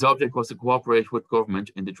 Its object was to cooperate with government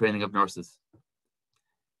in the training of nurses.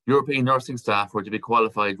 European nursing staff were to be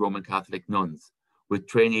qualified Roman Catholic nuns, with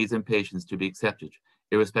trainees and patients to be accepted,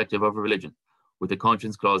 irrespective of religion, with a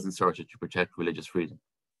conscience clause inserted to protect religious freedom.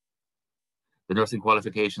 The nursing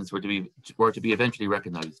qualifications were to be eventually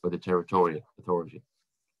recognised by the territorial authority.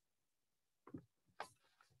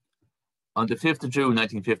 On the 5th of June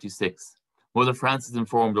 1956, Mother Frances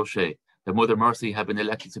informed O'Shea that Mother Mercy had been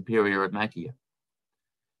elected superior at Mankia.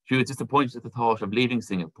 She was disappointed at the thought of leaving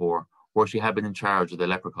Singapore, where she had been in charge of the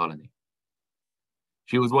leper colony.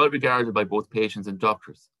 She was well regarded by both patients and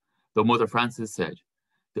doctors, though Mother Frances said,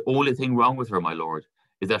 "The only thing wrong with her, my lord,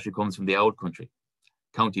 is that she comes from the old country,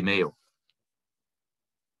 County Mayo."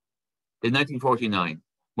 In 1949,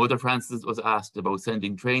 Mother Frances was asked about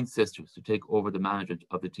sending trained sisters to take over the management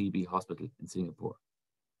of the TB hospital in Singapore.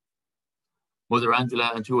 Mother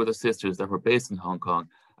Angela and 2 other sisters that were based in Hong Kong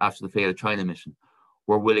after the failed China mission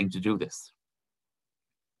were willing to do this.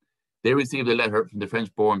 They received a letter from the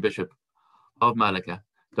French-born Bishop of Malacca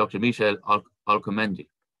Dr. Michel Alcomendi,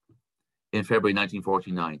 in February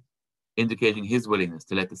 1949, indicating his willingness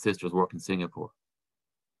to let the sisters work in Singapore.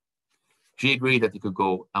 She agreed that they could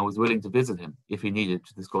go and was willing to visit him if he needed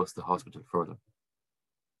to discuss the hospital further.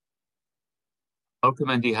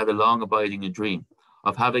 Alcomendi had a long abiding dream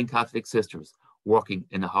of having Catholic sisters working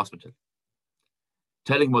in a hospital,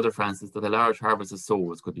 telling Mother Frances that a large harvest of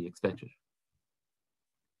souls could be expected.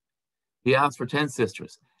 He asked for 10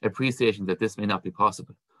 sisters, appreciating that this may not be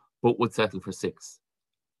possible, but would settle for 6.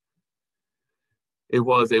 It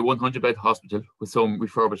was a 100-bed hospital with some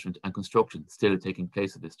refurbishment and construction still taking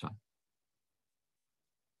place at this time.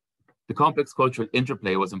 The complex cultural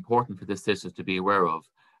interplay was important for the sisters to be aware of,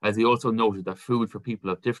 as he also noted that food for people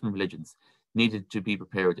of different religions needed to be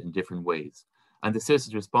prepared in different ways, and the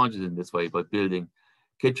sisters responded in this way by building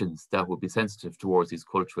kitchens that would be sensitive towards these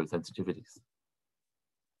cultural sensitivities.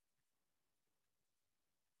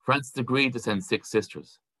 Frances agreed to send 6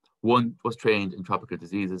 sisters. One was trained in tropical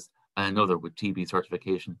diseases and another with TB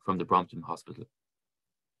certification from the Brompton Hospital.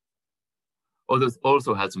 Others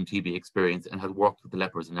also had some TB experience and had worked with the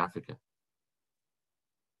lepers in Africa.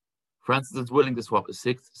 Frances was willing to swap a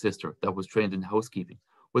 6th sister that was trained in housekeeping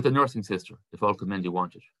with a nursing sister if Alcomendi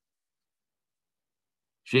wanted.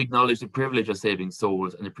 She acknowledged the privilege of saving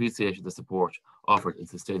souls and appreciated the support offered in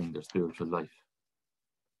sustaining their spiritual life.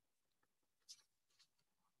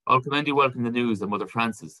 Alcomendi welcomed the news that Mother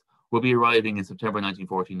Frances would be arriving in September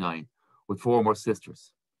 1949 with 4 more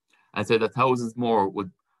sisters, and said that thousands more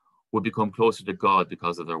would become closer to God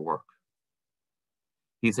because of their work.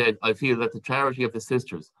 He said, "I feel that the charity of the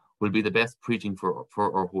sisters will be the best preaching for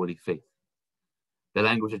our holy faith. The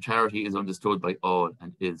language of charity is understood by all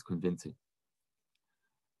and is convincing."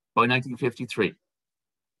 By 1953,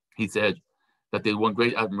 he said that they won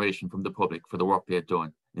great admiration from the public for the work they had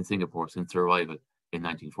done in Singapore since their arrival in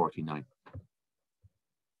 1949.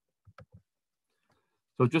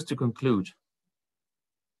 So just to conclude,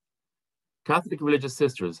 Catholic religious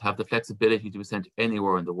sisters have the flexibility to be sent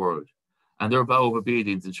anywhere in the world, and their vow of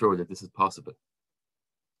obedience ensure that this is possible.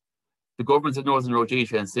 The governments of Northern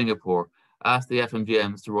Rhodesia and Singapore asked the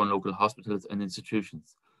FMDMs to run local hospitals and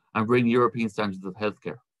institutions and bring European standards of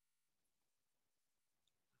healthcare.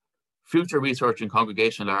 Future research in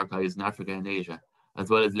congregational archives in Africa and Asia, as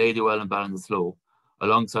well as Ladywell and Ballinasloe,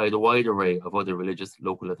 alongside a wide array of other religious,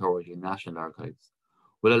 local authority and national archives,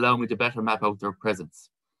 will allow me to better map out their presence,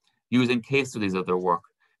 using case studies of their work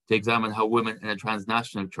to examine how women in a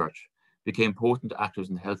transnational church became potent actors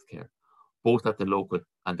in healthcare, both at the local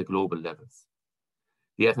and the global levels.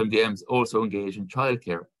 The FMDMs also engage in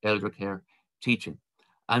childcare, elder care, teaching,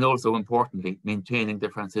 and also importantly, maintaining the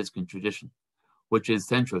Franciscan tradition, which is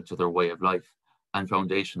central to their way of life and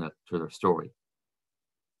foundational to their story.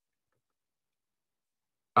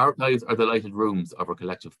 Archives are the lighted rooms of our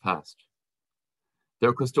collective past.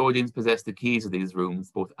 Their custodians possess the keys to these rooms,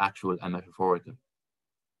 both actual and metaphorical.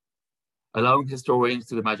 Allowing historians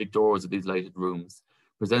to the magic doors of these lighted rooms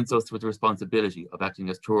presents us with the responsibility of acting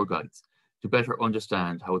as tour guides to better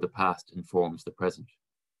understand how the past informs the present.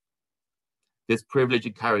 This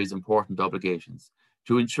privilege carries important obligations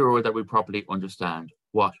to ensure that we properly understand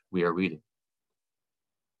what we are reading.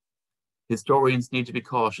 Historians need to be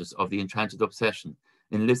cautious of the enchanted obsession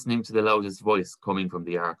in listening to the loudest voice coming from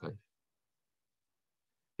the archive.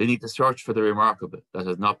 They need to search for the remarkable that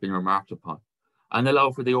has not been remarked upon and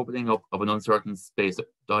allow for the opening up of an uncertain space of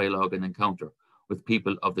dialogue and encounter with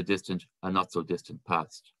people of the distant and not so distant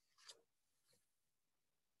past.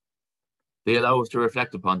 They allow us to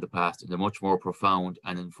reflect upon the past in a much more profound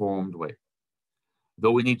and informed way,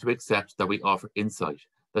 though we need to accept that we offer insight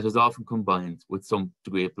that is often combined with some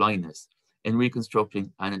degree of blindness in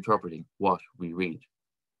reconstructing and interpreting what we read.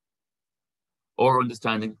 Our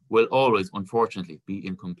understanding will always, unfortunately, be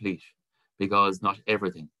incomplete because not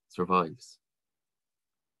everything survives.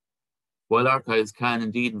 While archives can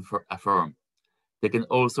indeed affirm, they can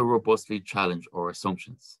also robustly challenge our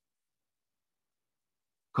assumptions.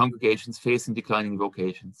 Congregations facing declining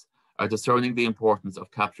vocations are discerning the importance of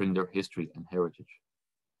capturing their history and heritage.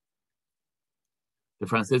 The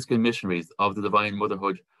Franciscan Missionaries of the Divine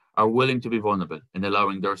Motherhood are willing to be vulnerable in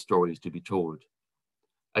allowing their stories to be told,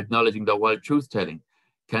 acknowledging that while truth-telling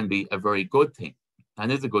can be a very good thing,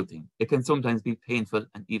 and is a good thing, it can sometimes be painful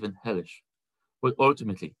and even hellish, but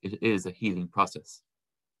ultimately it is a healing process.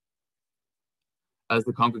 As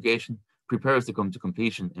the congregation prepares to come to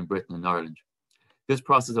completion in Britain and Ireland, this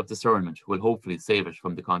process of discernment will hopefully save it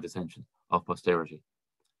from the condescension of posterity.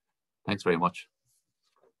 Thanks very much.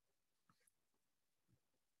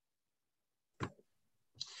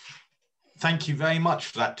 Thank you very much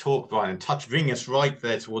for that talk, Brian, and bringing us right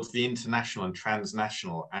there towards the international and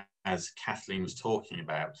transnational, as Kathleen was talking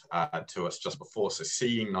about to us just before, so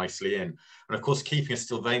seeing nicely in. And of course, keeping us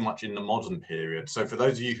still very much in the modern period. So for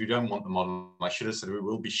those of you who don't want the modern, I should have said we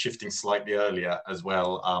will be shifting slightly earlier as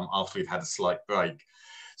well after we've had a slight break.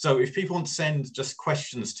 So if people want to send just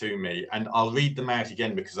questions to me, and I'll read them out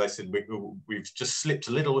again, because I said we've just slipped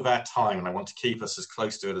a little of our time and I want to keep us as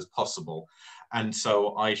close to it as possible. And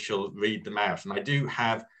so I shall read them out. And I do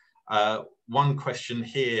have one question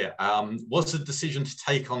here. Was the decision to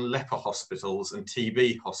take on leper hospitals and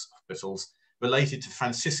TB hospitals related to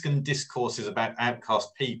Franciscan discourses about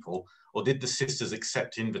outcast people, or did the sisters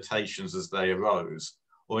accept invitations as they arose?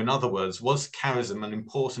 Or in other words, was charism an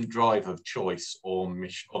important drive of choice or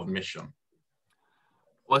mission?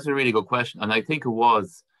 Well, that's a really good question. And I think it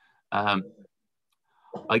was. I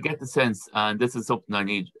get the sense, and this is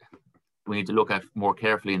something we need to look at more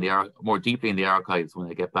carefully more deeply in the archives when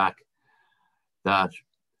I get back, that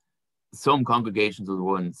some congregations will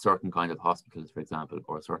run certain kind of hospitals, for example,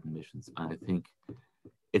 or certain missions. And I think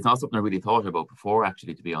it's not something I really thought about before,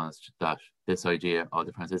 actually, to be honest, that this idea of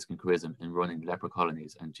the Franciscan charism in running leper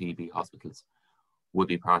colonies and TB hospitals would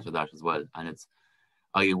be part of that as well. And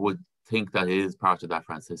I would think that it is part of that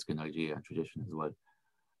Franciscan idea and tradition as well.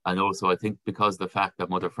 And also, I think because of the fact that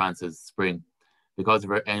Mother Frances Spring, because of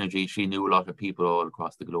her energy, she knew a lot of people all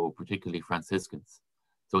across the globe, particularly Franciscans.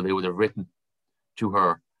 So they would have written to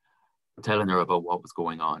her, telling her about what was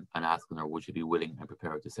going on and asking her, would she be willing and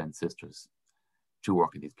prepared to send sisters to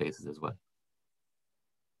work in these places as well.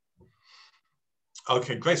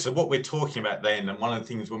 Okay, great. So what we're talking about then, and one of the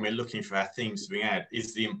things when we're looking for our themes to bring out,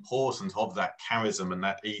 is the importance of that charism and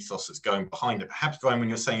that ethos that's going behind it. Perhaps, Brian, when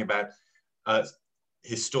you're saying about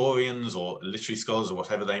historians or literary scholars or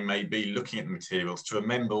whatever they may be looking at the materials, to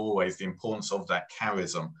remember always the importance of that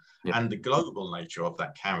charism and the global nature of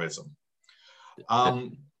that charism.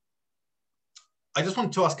 I just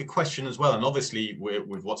wanted to ask a question as well, and obviously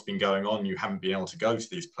with what's been going on, you haven't been able to go to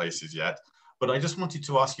these places yet, but I just wanted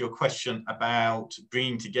to ask you a question about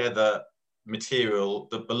bringing together material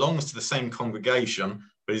that belongs to the same congregation,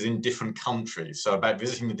 but is in different countries. So about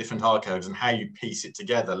visiting the different archives and how you piece it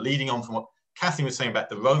together, leading on from what Kathleen was saying about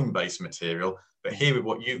the Rome-based material, but here with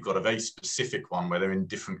what you've got, a very specific one where they're in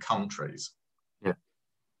different countries. Yeah.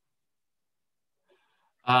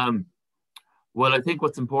 Well, I think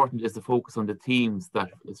what's important is to focus on the themes that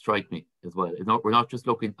strike me as well. We're not just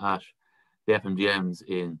looking at the FMDMs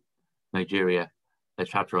in Nigeria, a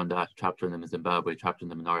chapter on that, chapter on them in Zimbabwe, chapter on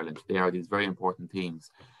them in Ireland. They are these very important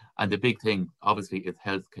themes. And the big thing, obviously, is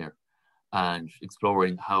healthcare and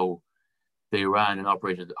exploring how they ran and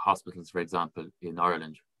operated hospitals, for example, in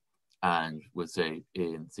Ireland and we'll say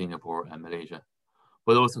in Singapore and Malaysia.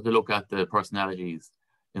 But also to look at the personalities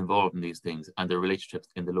involved in these things and their relationships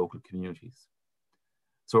in the local communities.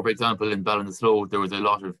 So, for example, in Ballinasloe, there was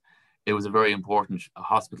it was a very important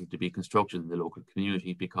hospital to be constructed in the local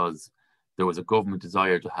community because there was a government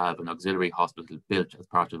desire to have an auxiliary hospital built as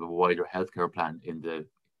part of a wider healthcare plan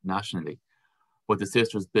nationally. But the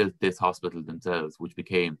sisters built this hospital themselves, which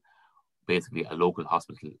became basically a local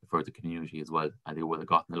hospital for the community as well. And they would have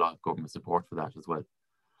gotten a lot of government support for that as well.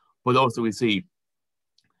 But also we see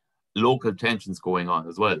local tensions going on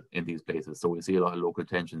as well in these places. So we see a lot of local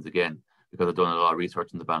tensions again, because I've done a lot of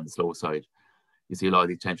research on the Ballinasloe side. You see a lot of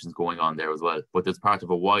these tensions going on there as well, but there's part of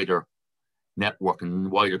a wider network and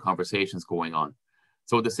wider conversations going on.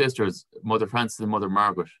 So the sisters, Mother Frances and Mother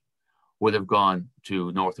Margaret, would have gone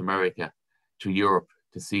to North America, to Europe,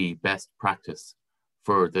 to see best practice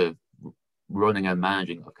for the running and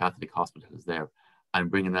managing of Catholic hospitals there, and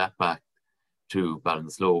bringing that back to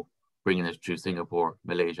Ballinasloe, bringing it to Singapore,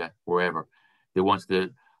 Malaysia, wherever. They wanted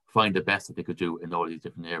to find the best that they could do in all these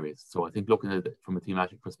different areas. So I think looking at it from a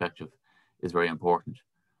thematic perspective is very important.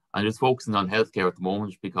 And just focusing on healthcare at the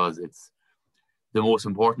moment because it's the most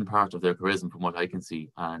important part of their charism from what I can see.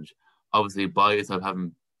 And obviously bias of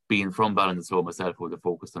having been from Ballinasloe myself would have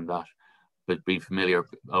focused on that, but being familiar,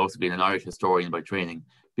 also being an Irish historian by training,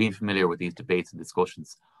 being familiar with these debates and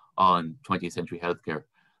discussions on 20th century healthcare,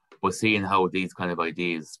 but seeing how these kind of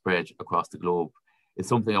ideas spread across the globe is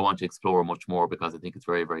something I want to explore much more because I think it's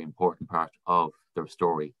a very, very important part of their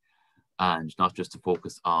story, and not just to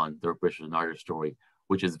focus on their British and Irish story,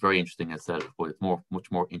 which is very interesting itself, but it's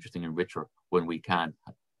much more interesting and richer when we can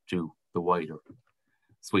do the wider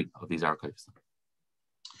suite of these archives.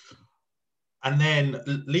 And then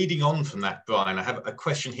leading on from that, Brian, I have a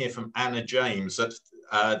question here from Anna James that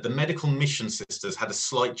the medical mission sisters had a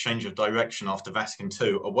slight change of direction after Vatican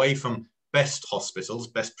II, away from best hospitals,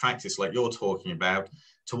 best practice like you're talking about,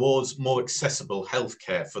 towards more accessible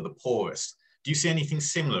healthcare for the poorest. Do you see anything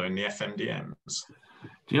similar in the FMDMs?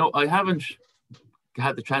 Do you know, I haven't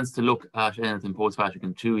had the chance to look at anything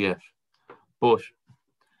post-Vatican II yet, but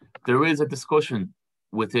there is a discussion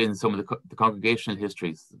within some of the congregational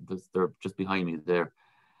histories, they're just behind me there,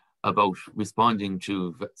 about responding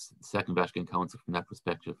to the Second Vatican Council from that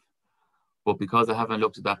perspective. But because I haven't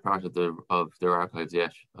looked at that part of their archives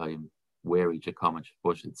yet, I'm wary to comment,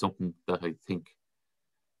 but it's something that I think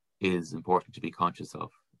is important to be conscious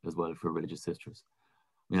of as well for religious sisters.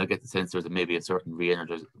 I mean, I get the sense there's maybe a certain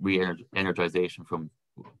re-energization from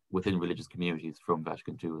within religious communities from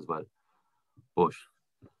Vatican II as well. But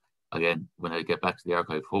again, when I get back to the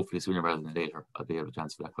archive, hopefully sooner rather than later, I'll be able to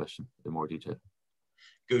answer that question in more detail.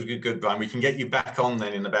 Good, Brian. We can get you back on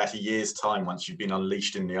then in about a year's time once you've been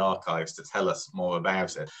unleashed in the archives to tell us more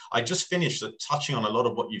about it. I just finished touching on a lot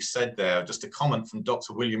of what you've said there, just a comment from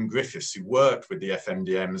Dr. William Griffiths, who worked with the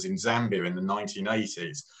FMDMs in Zambia in the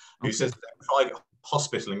 1980s, who says that a private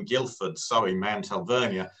hospital in Guildford, Surrey, Mount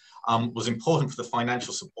Alvernia, was important for the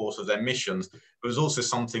financial support of their missions, but was also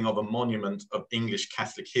something of a monument of English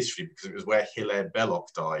Catholic history because it was where Hilaire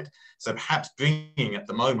Belloc died. So perhaps bringing at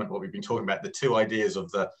the moment what we've been talking about, the two ideas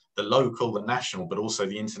of the local, the national, but also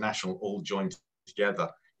the international all joined together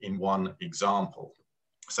in one example.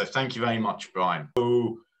 So thank you very much, Brian.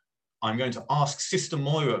 So I'm going to ask Sister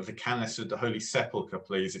Moira of the Canonesses of the Holy Sepulchre,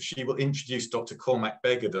 please, if she will introduce Dr. Cormac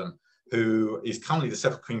Begadon, who is currently the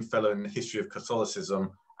Sepulchrine Fellow in the History of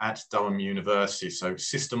Catholicism at Durham University. So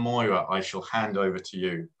Sister Moira, I shall hand over to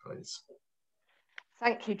you, please.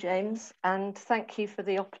 Thank you, James, and thank you for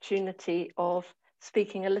the opportunity of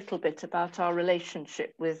speaking a little bit about our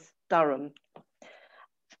relationship with Durham.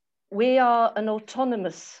 We are an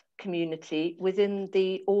autonomous community within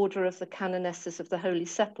the order of the Canonesses of the Holy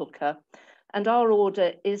Sepulchre, and our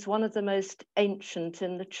order is one of the most ancient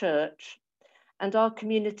in the Church, and our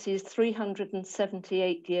community's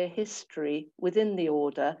 378-year history within the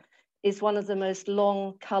order is one of the most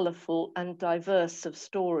long, colourful and diverse of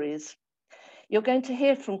stories. You're going to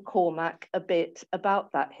hear from Cormac a bit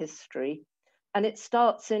about that history, and it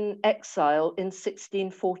starts in exile in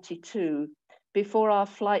 1642, before our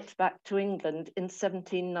flight back to England in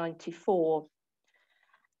 1794.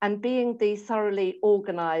 And being the thoroughly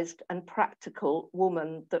organised and practical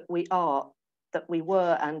woman that we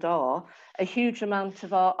were and are, a huge amount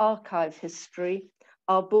of our archive history,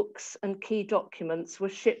 our books and key documents were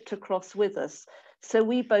shipped across with us. So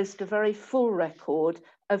we boast a very full record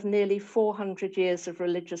of nearly 400 years of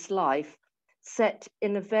religious life set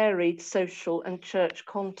in a varied social and church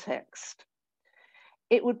context.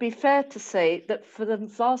 It would be fair to say that for the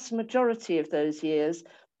vast majority of those years,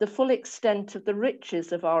 the full extent of the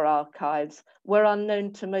riches of our archives were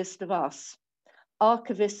unknown to most of us.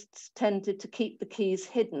 Archivists tended to keep the keys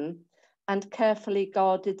hidden and carefully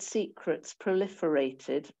guarded secrets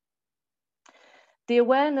proliferated. The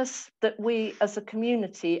awareness that we as a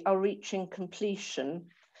community are reaching completion,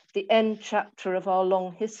 the end chapter of our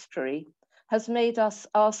long history, has made us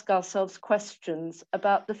ask ourselves questions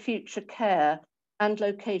about the future care and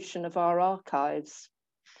location of our archives.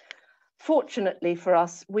 Fortunately for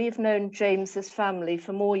us, we've known James's family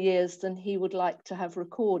for more years than he would like to have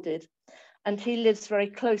recorded, and he lives very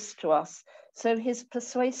close to us, so his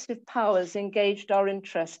persuasive powers engaged our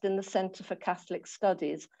interest in the Centre for Catholic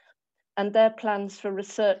Studies and their plans for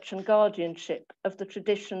research and guardianship of the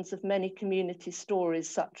traditions of many community stories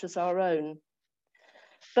such as our own.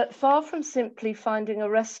 But far from simply finding a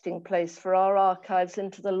resting place for our archives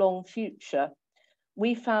into the long future,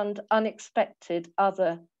 we found unexpected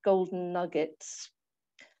other golden nuggets.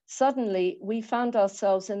 Suddenly, we found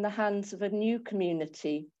ourselves in the hands of a new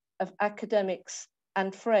community of academics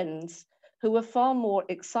and friends who were far more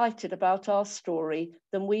excited about our story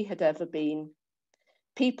than we had ever been.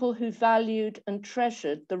 People who valued and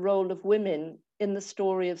treasured the role of women in the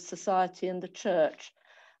story of society and the church,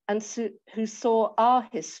 and who saw our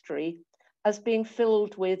history as being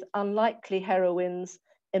filled with unlikely heroines,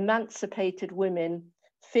 emancipated women,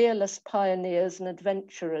 fearless pioneers and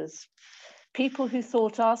adventurers, people who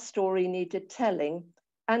thought our story needed telling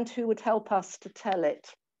and who would help us to tell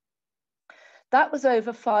it. That was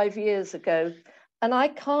over 5 years ago, and I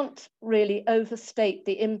can't really overstate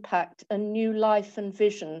the impact and new life and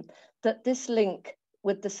vision that this link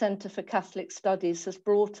with the Centre for Catholic Studies has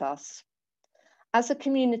brought us. As a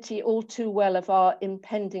community all too well of our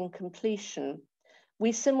impending completion,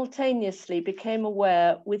 we simultaneously became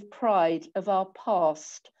aware with pride of our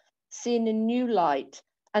past, seen in new light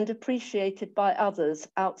and appreciated by others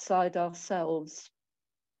outside ourselves.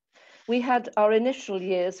 We had our initial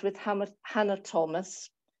years with Hannah Thomas,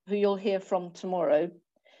 who you'll hear from tomorrow,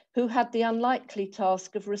 who had the unlikely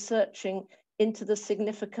task of researching into the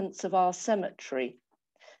significance of our cemetery,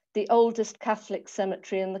 the oldest Catholic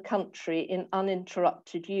cemetery in the country in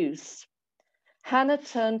uninterrupted use. Hannah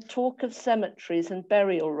turned talk of cemeteries and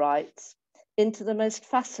burial rites into the most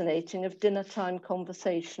fascinating of dinner-time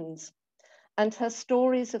conversations, and her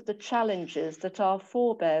stories of the challenges that our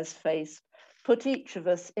forebears faced put each of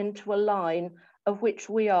us into a line of which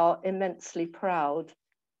we are immensely proud.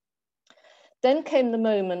 Then came the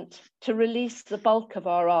moment to release the bulk of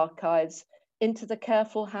our archives into the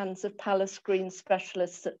careful hands of Palace Green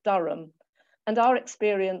specialists at Durham, and our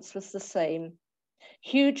experience was the same.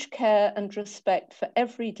 Huge care and respect for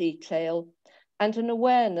every detail, and an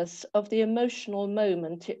awareness of the emotional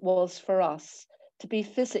moment it was for us to be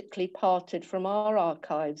physically parted from our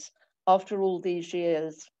archives after all these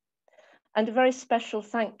years. And a very special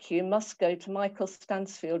thank you must go to Michael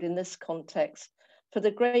Stansfield in this context for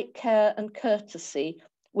the great care and courtesy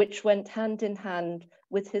which went hand in hand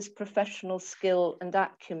with his professional skill and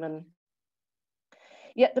acumen.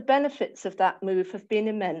 Yet the benefits of that move have been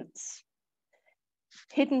immense.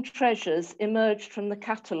 Hidden treasures emerged from the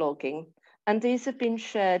cataloguing, and these have been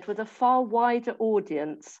shared with a far wider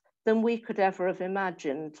audience than we could ever have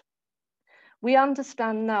imagined. We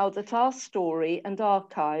understand now that our story and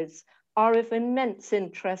archives are of immense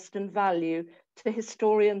interest and value to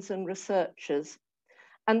historians and researchers,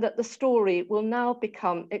 and that the story will now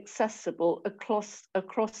become accessible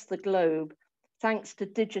across the globe, thanks to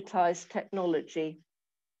digitized technology.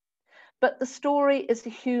 But the story is a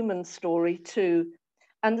human story too,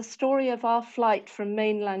 and the story of our flight from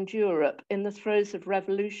mainland Europe in the throes of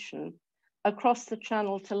revolution across the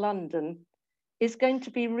Channel to London is going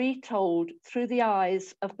to be retold through the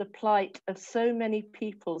eyes of the plight of so many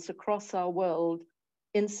peoples across our world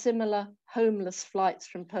in similar homeless flights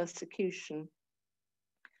from persecution.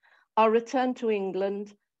 Our return to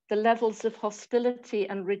England, the levels of hostility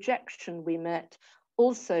and rejection we met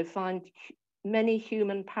also find many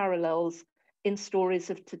human parallels in stories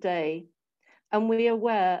of today. And we are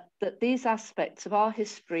aware that these aspects of our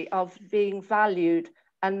history are being valued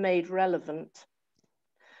and made relevant.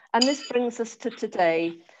 And this brings us to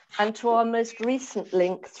today and to our most recent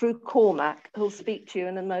link through Cormac, who'll speak to you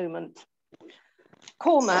in a moment.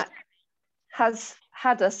 Cormac has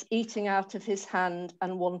had us eating out of his hand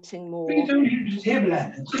and wanting more. No,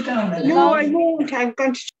 I won't. I'm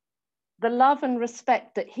going to. The love and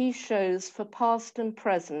respect that he shows for past and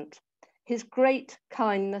present, his great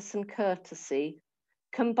kindness and courtesy,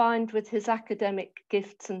 combined with his academic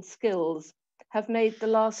gifts and skills, have made the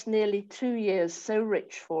last nearly 2 years so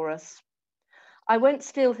rich for us. I won't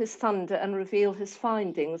steal his thunder and reveal his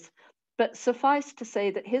findings, but suffice to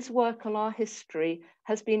say that his work on our history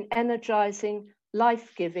has been energizing,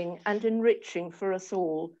 life-giving and enriching for us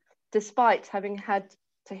all, despite having had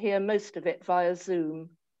to hear most of it via Zoom.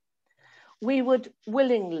 We would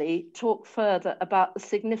willingly talk further about the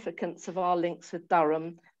significance of our links with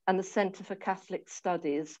Durham and the Centre for Catholic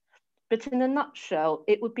Studies, but in a nutshell,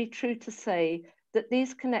 it would be true to say that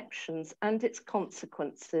these connections and its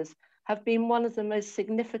consequences have been one of the most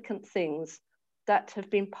significant things that have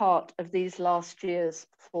been part of these last years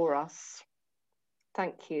for us.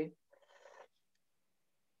 Thank you.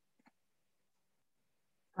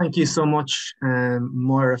 Thank you so much,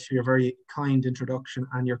 Moira, for your very kind introduction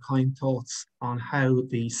and your kind thoughts on how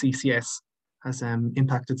the CCS has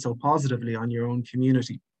impacted so positively on your own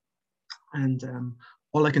community. And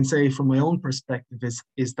all I can say from my own perspective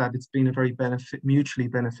is that it's been a very mutually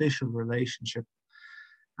beneficial relationship.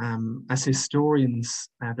 As historians,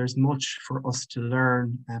 there's much for us to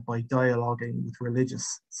learn by dialoguing with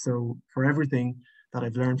religious. So for everything that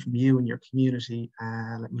I've learned from you and your community,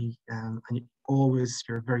 and always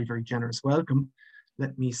your very, very generous welcome,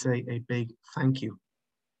 let me say a big thank you.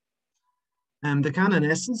 The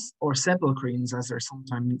Canonesses, or Sepulchrines as they're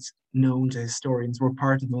sometimes known to historians, were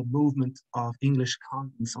part of a movement of English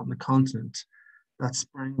convents on the continent that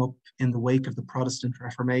sprang up in the wake of the Protestant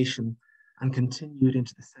Reformation and continued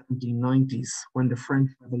into the 1790s, when the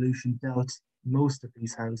French Revolution dealt most of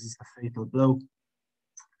these houses a fatal blow.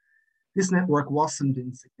 This network wasn't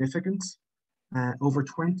insignificant. Over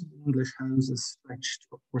 20 English houses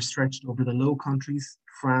were stretched over the Low Countries,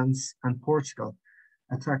 France, and Portugal,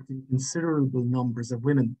 attracting considerable numbers of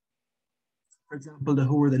women. For example, the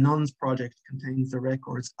Who Are the Nuns project contains the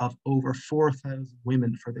records of over 4,000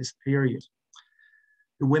 women for this period.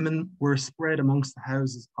 The women were spread amongst the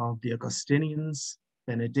houses of the Augustinians,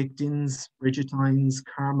 Benedictines, Brigittines,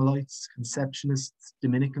 Carmelites, Conceptionists,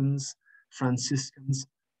 Dominicans, Franciscans,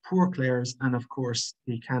 Poor Clares, and of course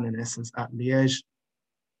the Canonesses at Liège.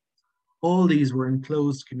 All these were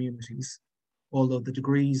enclosed communities, although the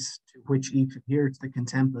degrees to which each adhered to the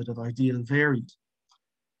contemplative ideal varied.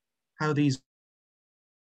 How these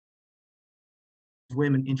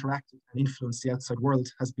women interacted and influenced the outside world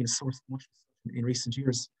has been a source of much discussion in recent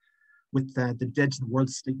years, with the dead to the world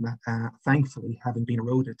stigma thankfully having been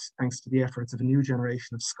eroded thanks to the efforts of a new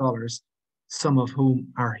generation of scholars, some of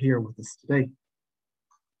whom are here with us today.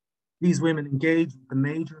 These women engaged with the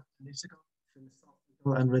major political,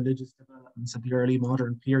 philosophical, and religious developments of the early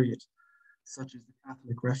modern period, such as the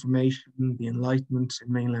Catholic Reformation, the Enlightenment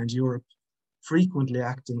in mainland Europe, frequently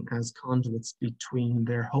acting as conduits between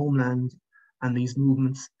their homeland and these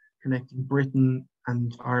movements, connecting Britain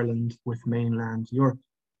and Ireland with mainland Europe.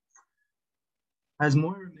 As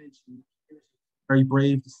Moira mentioned, a very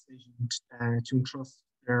brave decision to entrust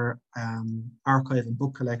their archive and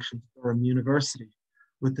book collection to Durham University,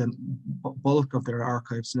 with the bulk of their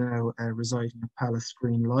archives now residing at Palace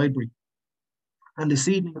Green Library. And this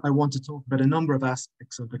evening, I want to talk about a number of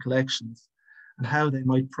aspects of the collections and how they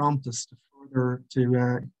might prompt us to further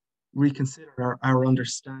reconsider our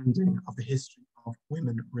understanding of the history of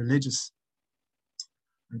women religious.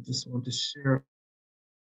 I just want to share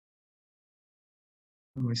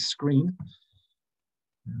my screen.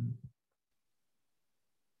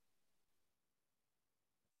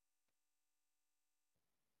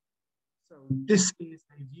 So this is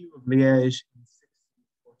a view of Liège in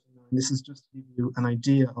 1649. This is just to give you an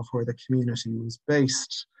idea of where the community was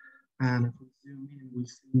based. And if we zoom in, we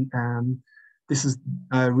see this is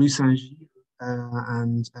Rue Saint-Gilles,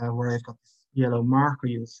 and where I've got this yellow marker,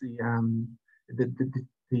 you'll see the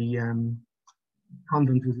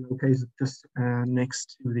convent was located just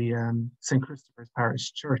next to the St. Christopher's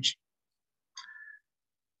Parish Church.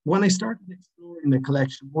 When I started exploring the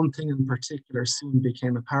collection, one thing in particular soon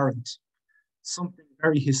became apparent. Something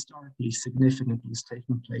very historically significant was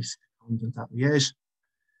taking place in the convent at Liège.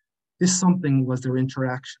 This something was their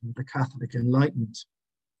interaction with the Catholic Enlightenment.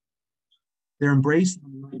 Their embrace of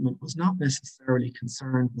Enlightenment was not necessarily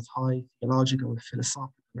concerned with high theological,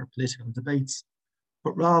 philosophical, or political debates,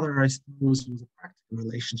 but rather, I suppose, it was a practical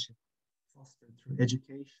relationship fostered through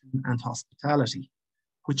education and hospitality,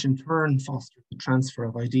 which in turn fostered the transfer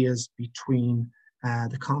of ideas between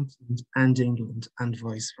the continent and England and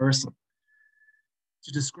vice versa.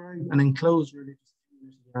 To describe an enclosed religious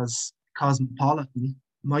community as cosmopolitan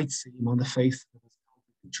might seem on the face of it as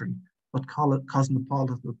contradictory, but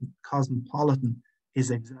cosmopolitan is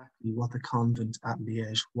exactly what the convent at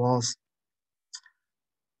Liège was.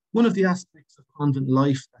 One of the aspects of convent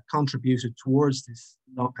life that contributed towards this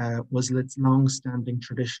was its long-standing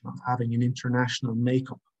tradition of having an international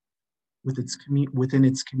makeup within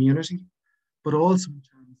its community, but also in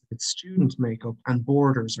terms of its student makeup and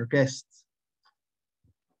boarders or guests.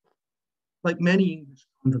 Like many English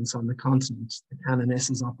convents on the continent, the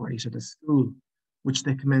Canonesses operated a school, which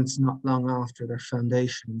they commenced not long after their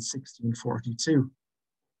foundation in 1642.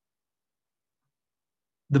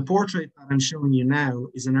 The portrait that I'm showing you now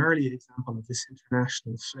is an early example of this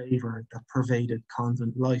international flavour that pervaded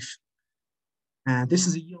convent life. This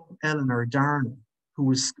is a young Eleanor Darnell, who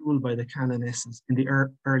was schooled by the Canonesses in the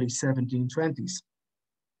early 1720s.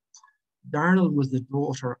 Darnell was the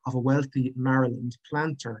daughter of a wealthy Maryland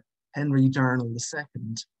planter, Henry Darnell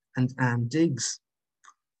II, and Anne Digges.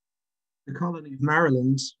 The colony of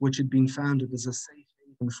Maryland, which had been founded as a safe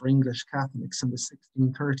haven for English Catholics in the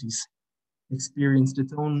 1630s, experienced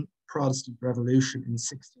its own Protestant revolution in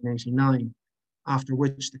 1689, after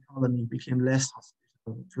which the colony became less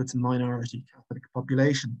hospitable to its minority Catholic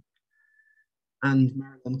population. And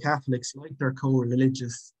Maryland Catholics, like their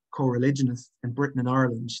co-religionists in Britain and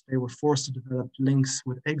Ireland, they were forced to develop links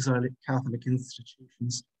with exiled Catholic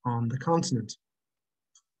institutions on the continent.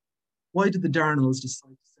 Why did the Darnells decide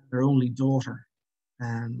to send their only daughter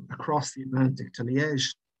across the Atlantic to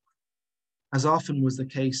Liège? As often was the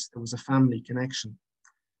case, there was a family connection.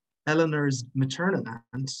 Eleanor's maternal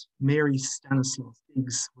aunt, Mary Stanislaus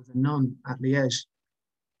Digges, was a nun at Liège.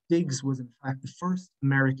 Digges was in fact the first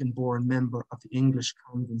American-born member of the English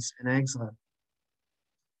convents in exile.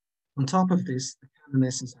 On top of this, the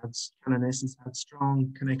Canonesses had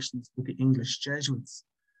strong connections with the English Jesuits,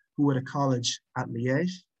 who had a college at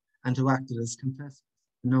Liège and who acted as confessors,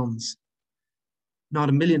 nuns. Not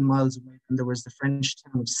a million miles away, and there was the French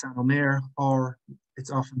town of Saint-Omer, or it's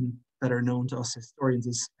often better known to us historians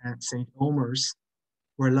as St. Omer's,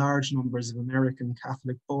 where large numbers of American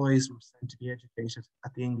Catholic boys were sent to be educated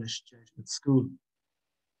at the English Jesuit school.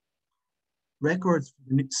 Records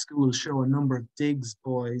for the school show a number of Digges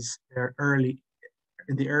boys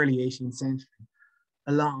in the early 18th century,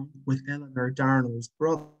 along with Eleanor Darnell's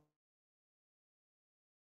brother,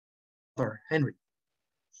 Henry,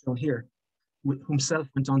 shown here, who himself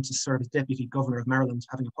went on to serve as Deputy Governor of Maryland,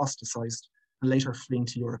 having apostatized and later fleeing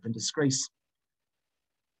to Europe in disgrace.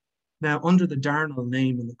 Now, under the Darnell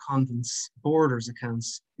name in the convent's borders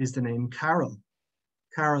accounts is the name Carol.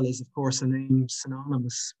 Carol is, of course, a name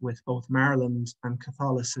synonymous with both Maryland and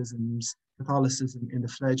Catholicism in the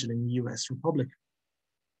fledgling US Republic.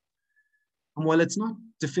 And while it's not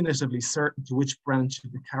definitively certain to which branch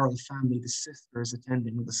of the Carol family the sisters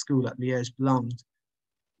attending the school at Liège belonged,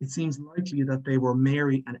 it seems likely that they were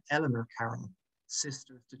Mary and Eleanor Carol,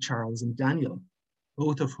 sisters to Charles and Daniel,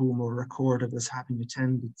 both of whom were recorded as having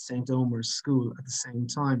attended St. Omer's School at the same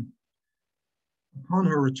time. Upon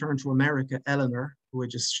her return to America, Eleanor, who I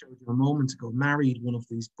just showed you a moment ago, married one of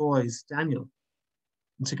these boys, Daniel,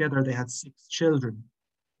 and together they had 6 children.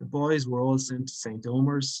 The boys were all sent to St.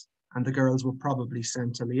 Omer's, and the girls were probably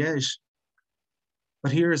sent to Liège.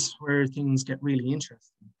 But here's where things get really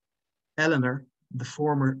interesting. Eleanor, the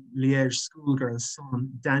former Liège schoolgirl's sons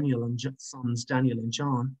Daniel and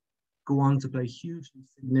John, go on to play hugely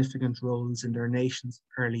significant roles in their nation's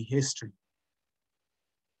early history.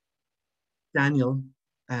 Daniel,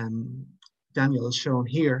 as shown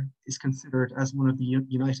here, is considered as one of the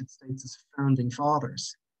United States' founding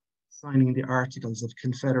fathers, signing the Articles of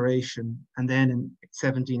Confederation, and then in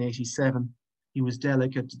 1787, he was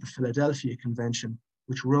delegate to the Philadelphia Convention,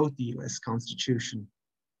 which wrote the US Constitution.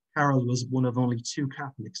 Carol was one of only 2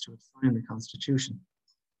 Catholics to have signed the Constitution.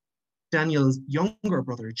 Daniel's younger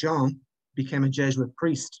brother, John, became a Jesuit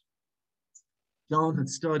priest. John had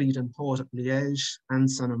studied and taught at Liège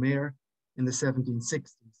and Saint-Omer in the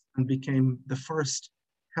 1760s and became the first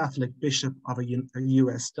Catholic bishop of a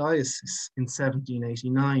US diocese in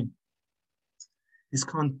 1789. His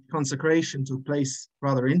consecration took place,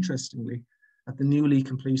 rather interestingly, at the newly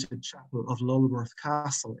completed chapel of Lulworth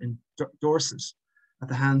Castle in Dorset at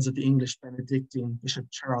the hands of the English Benedictine Bishop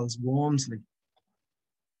Charles Walmsley.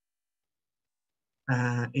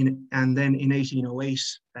 And then in 1808,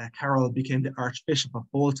 Carol became the Archbishop of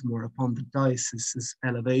Baltimore upon the diocese's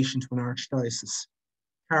elevation to an archdiocese.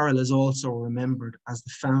 Carol is also remembered as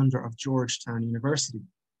the founder of Georgetown University.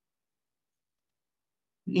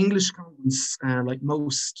 The English convents, like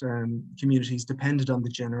most communities, depended on the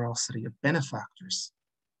generosity of benefactors.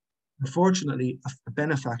 Unfortunately, a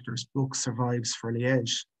benefactor's book survives for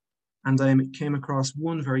Liège, and I came across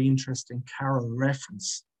one very interesting Carol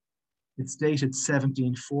reference. It's dated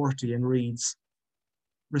 1740 and reads,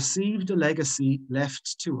 "Received a legacy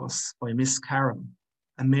left to us by Miss Carol,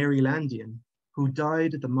 a Marylandian, who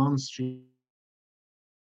died at the monastery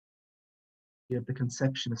of the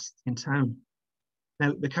Conceptionists in town."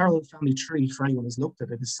 Now, the Carol family tree, for anyone who's looked at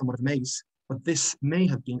it, is somewhat of a maze, but this may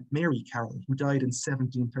have been Mary Carol, who died in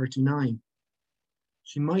 1739.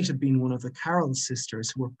 She might have been one of the Carol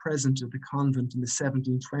sisters who were present at the convent in the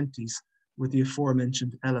 1720s with the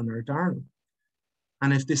aforementioned Eleanor Darnell.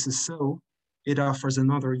 And if this is so, it offers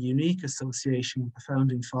another unique association with the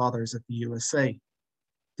founding fathers of the USA.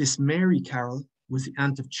 This Mary Carol was the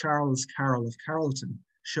aunt of Charles Carroll of Carrollton,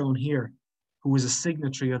 shown here, who was a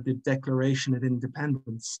signatory of the Declaration of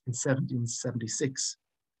Independence in 1776.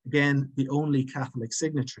 Again, the only Catholic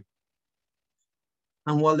signatory.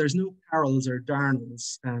 And while there's no Carrolls or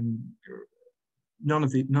Darnells, none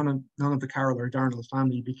of the Carroll or Darnell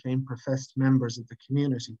family became professed members of the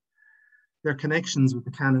community. Their connections with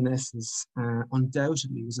the Canonesses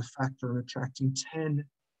undoubtedly was a factor in attracting 10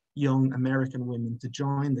 young American women to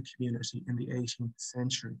join the community in the 18th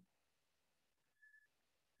century.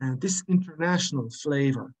 This international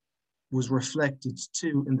flavor was reflected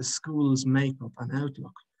too in the school's makeup and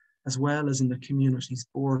outlook, as well as in the community's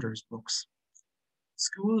borders books.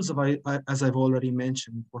 Schools, as I've already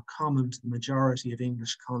mentioned, were common to the majority of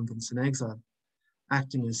English convents in exile,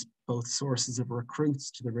 acting as both sources of recruits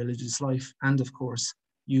to the religious life and, of course,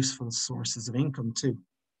 useful sources of income too.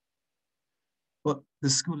 But the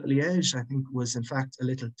school at Liège, I think, was in fact a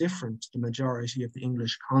little different to the majority of the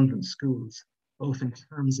English convent schools, both in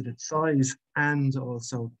terms of its size and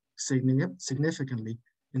also significantly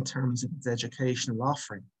in terms of its educational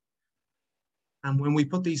offering. And when we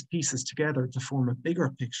put these pieces together to form a bigger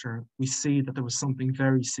picture, we see that there was something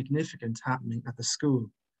very significant happening at the school,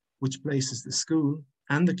 which places the school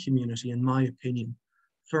and the community, in my opinion,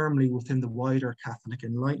 firmly within the wider Catholic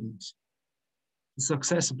Enlightenment. The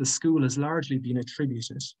success of the school has largely been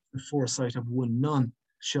attributed to the foresight of one nun,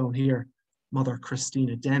 shown here, Mother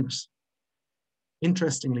Christina Dennett.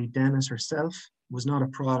 Interestingly, Dennett herself was not a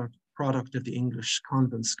product of the English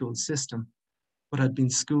convent school system, but had been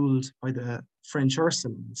schooled by the French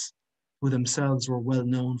Ursulines, who themselves were well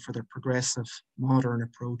known for their progressive, modern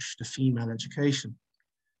approach to female education.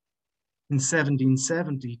 In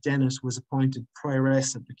 1770, Dennett was appointed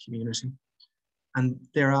prioress of the community and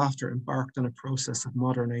thereafter embarked on a process of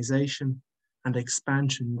modernization and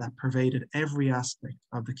expansion that pervaded every aspect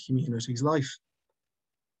of the community's life.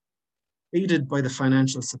 Aided by the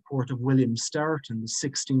financial support of William Stourton, the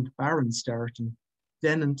 16th Baron Stourton,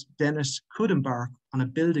 Dennett could embark on a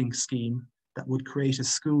building scheme that would create a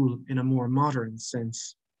school in a more modern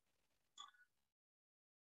sense.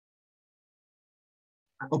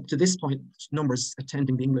 Up to this point, numbers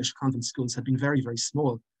attending the English convent schools had been very, very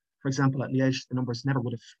small. For example, at Liège, the numbers never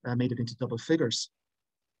would have made it into double figures.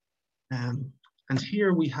 And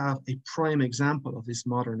here we have a prime example of this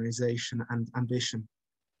modernization and ambition.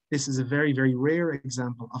 This is a very, very rare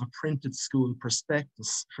example of a printed school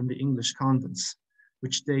prospectus from the English convents,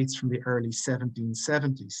 which dates from the early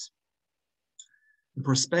 1770s. The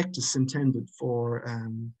prospectus intended for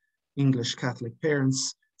English Catholic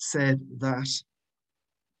parents said that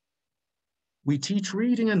we teach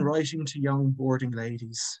reading and writing to young boarding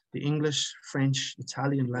ladies, the English, French,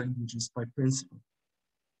 Italian languages by principle,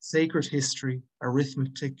 sacred history,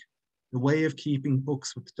 arithmetic, the way of keeping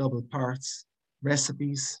books with double parts,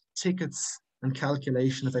 recipes, tickets, and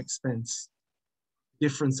calculation of expense,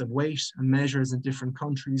 difference of weight and measures in different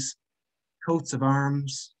countries, coats of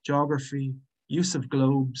arms, geography, use of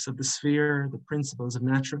globes, of the sphere, the principles of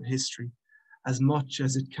natural history, as much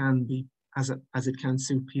as it can be, as it can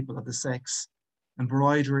suit people of the sex,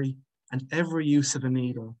 embroidery, and every use of a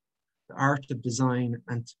needle, the art of design,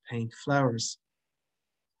 and to paint flowers.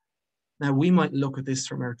 Now, we might look at this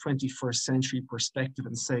from our 21st century perspective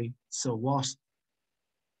and say, so what?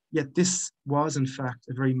 Yet this was, in fact,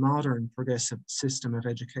 a very modern progressive system of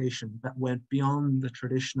education that went beyond the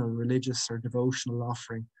traditional religious or devotional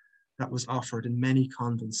offering that was offered in many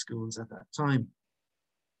convent schools at that time.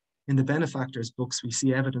 In the benefactors' books, we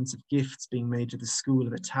see evidence of gifts being made to the school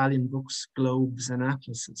of Italian books, globes, and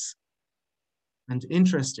atlases. And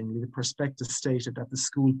interestingly, the prospectus stated that the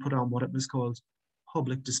school put on what it was called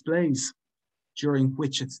public displays, during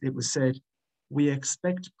which it was said, we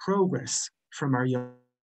expect progress from our young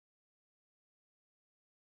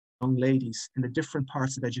ladies in the different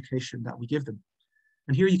parts of education that we give them.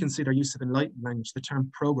 And here you can see their use of enlightened language, the term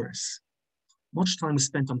progress. Much time was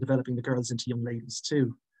spent on developing the girls into young ladies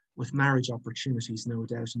too, with marriage opportunities no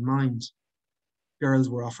doubt in mind. Girls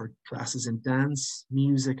were offered classes in dance,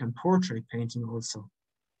 music, and portrait painting also,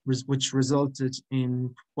 which resulted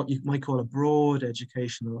in what you might call a broad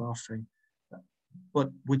educational offering, but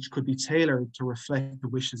which could be tailored to reflect the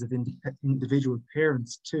wishes of individual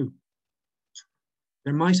parents too.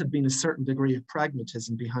 There might have been a certain degree of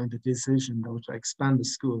pragmatism behind the decision, though, to expand the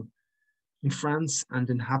school. In France and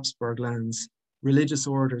in Habsburg lands, religious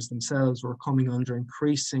orders themselves were coming under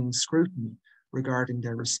increasing scrutiny regarding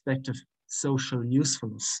their respective social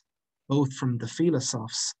usefulness, both from the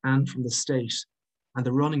philosophes and from the state, and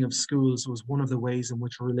the running of schools was one of the ways in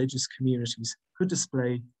which religious communities could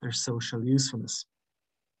display their social usefulness.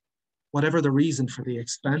 Whatever the reason for the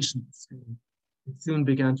expansion of the school, it soon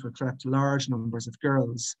began to attract large numbers of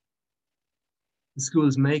girls. The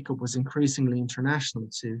school's makeup was increasingly international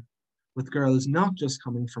too, with girls not just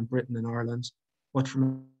coming from Britain and Ireland, but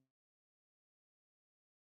from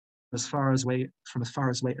as far away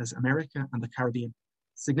as America and the Caribbean.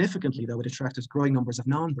 Significantly, though, it attracted growing numbers of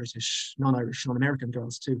non-British, non-Irish, non-American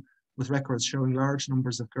girls too, with records showing large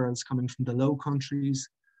numbers of girls coming from the Low Countries,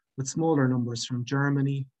 with smaller numbers from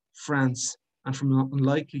Germany, France, and from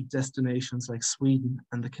unlikely destinations like Sweden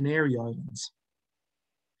and the Canary Islands.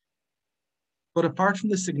 But apart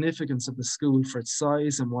from the significance of the school for its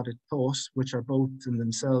size and what it taught, which are both in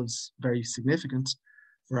themselves very significant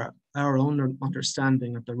for our own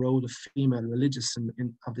understanding of the role of female religious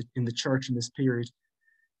in the church in this period,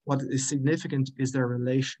 what is significant is their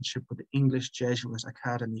relationship with the English Jesuit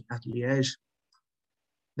Academy at Liège.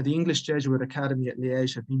 Now, the English Jesuit Academy at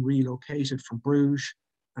Liège had been relocated from Bruges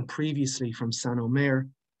and previously from Saint-Omer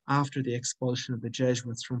after the expulsion of the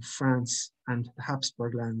Jesuits from France and the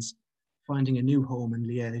Habsburg lands, finding a new home in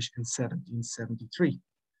Liège in 1773.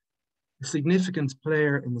 A significant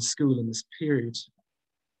player in the school in this period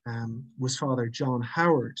was Father John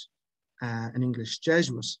Howard, an English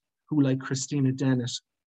Jesuit, who, like Christina Dennett,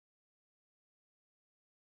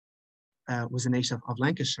 was a native of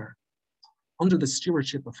Lancashire. Under the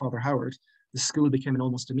stewardship of Father Howard, the school became an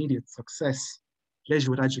almost immediate success.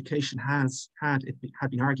 Jesuit education had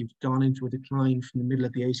been argued, gone into a decline from the middle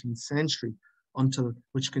of the 18th century,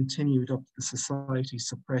 which continued up to the society's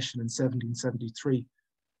suppression in 1773,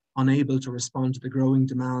 unable to respond to the growing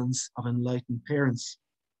demands of enlightened parents.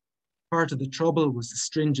 Part of the trouble was the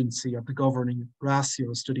stringency of the governing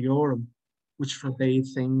ratio studiorum, which forbade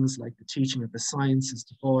things like the teaching of the sciences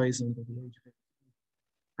to boys under the age of 18.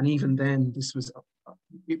 And even then,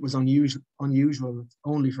 it was unusual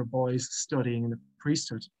only for boys studying in the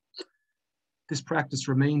priesthood. This practice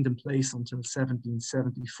remained in place until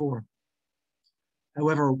 1774.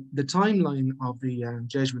 However, the timeline of the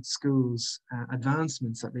Jesuit school's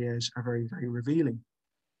advancements at Liège are very, very revealing.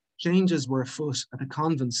 Changes were afoot at the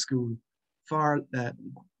convent school far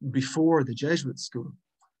before the Jesuit school.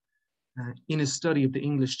 In his study of the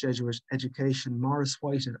English Jesuit education, Maurice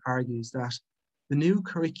Whitehead argues that the new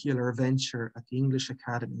curricular venture at the English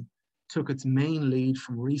Academy took its main lead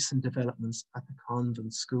from recent developments at the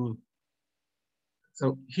convent school.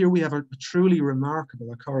 So here we have a truly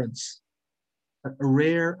remarkable occurrence, a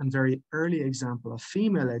rare and very early example of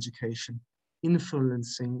female education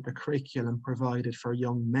influencing the curriculum provided for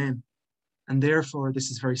young men. And therefore,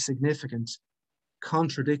 this is very significant,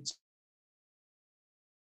 contradicting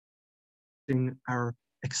our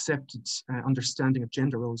accepted understanding of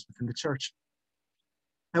gender roles within the church.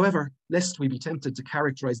 However, lest we be tempted to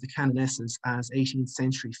characterize the Canonesses as 18th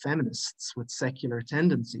century feminists with secular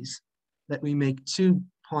tendencies, let me make 2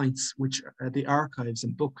 points which the archives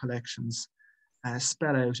and book collections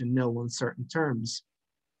spell out in no uncertain terms.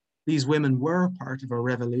 These women were part of a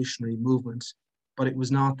revolutionary movement, but it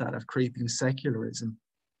was not that of creeping secularism.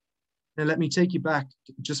 Now let me take you back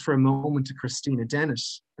just for a moment to Christina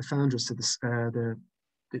Dennett, the foundress of the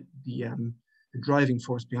driving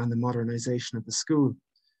force behind the modernization of the school.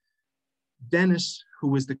 Dennett, who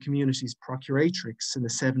was the community's procuratrix in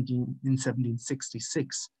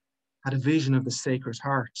 1766, had a vision of the Sacred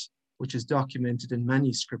Heart, which is documented in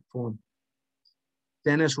manuscript form.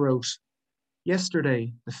 Dennett wrote,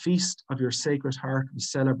 "Yesterday, the feast of your Sacred Heart was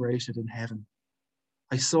celebrated in heaven.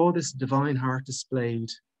 I saw this divine heart displayed,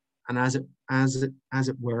 and as it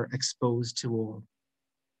were, exposed to all."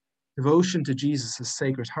 Devotion to Jesus'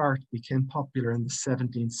 Sacred Heart became popular in the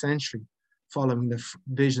 17th century, following the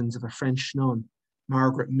visions of a French nun,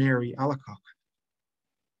 Margaret Mary Alacoque.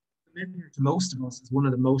 Familiar to most of us as one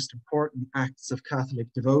of the most important acts of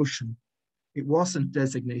Catholic devotion, it wasn't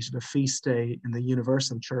designated a feast day in the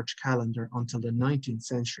Universal Church calendar until the 19th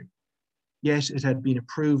century. Yet it had been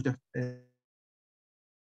approved a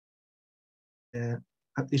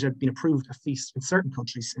feast in certain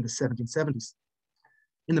countries in the 1770s.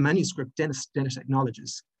 In the manuscript, Dennett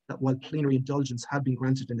acknowledges that while plenary indulgence had been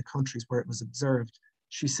granted in the countries where it was observed,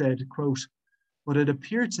 she said, quote, "But it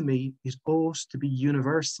appeared to me it ought to be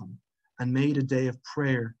universal and made a day of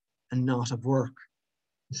prayer and not of work."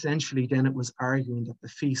 Essentially, Dennett was arguing that the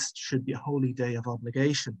feast should be a holy day of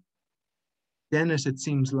obligation. Dennett, it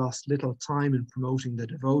seems, lost little time in promoting the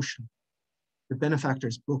devotion. The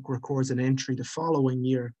benefactor's book records an entry the following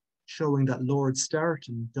year showing that Lord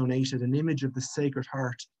Starton donated an image of the Sacred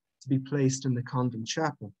Heart to be placed in the convent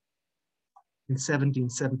chapel. In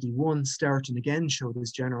 1771, Starton again showed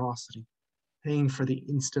his generosity, paying for the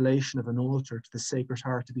installation of an altar to the Sacred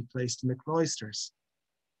Heart to be placed in the cloisters.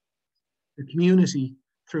 The community,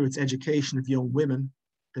 through its education of young women,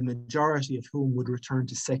 the majority of whom would return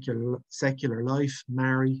to secular life,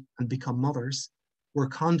 marry, and become mothers, were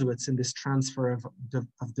conduits in this transfer of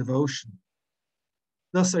devotion.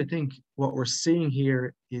 Thus, I think what we're seeing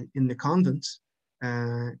here in the convent,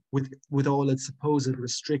 with all its supposed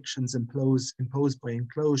restrictions imposed by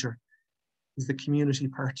enclosure, is the community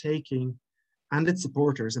partaking and its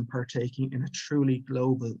supporters in partaking in a truly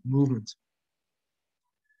global movement.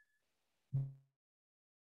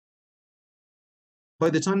 By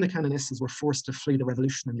the time the Canonesses were forced to flee the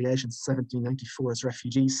revolution in Liège in 1794 as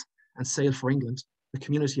refugees and sail for England, the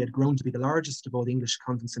community had grown to be the largest of all the English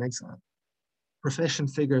convents in exile. Profession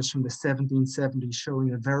figures from the 1770s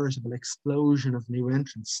showing a veritable explosion of new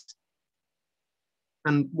entrants.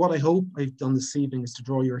 And what I hope I've done this evening is to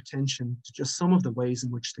draw your attention to just some of the ways in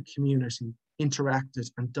which the community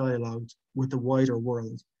interacted and dialogued with the wider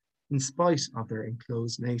world, in spite of their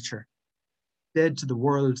enclosed nature. Dead to the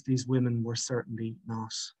world, these women were certainly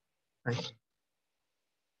not. Thank you.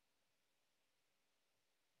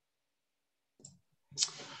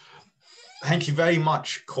 Thank you very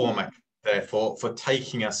much, Cormac, therefore, for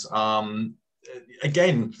taking us,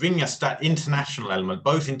 again, bringing us that international element,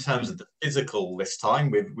 both in terms of the physical this time,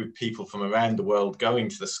 with people from around the world going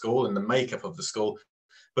to the school and the makeup of the school,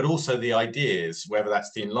 but also the ideas, whether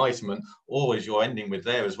that's the Enlightenment or, as you're ending with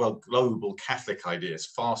there as well, global Catholic ideas,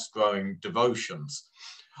 fast-growing devotions.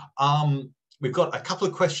 We've got a couple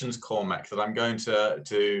of questions, Cormac, that I'm going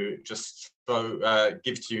to just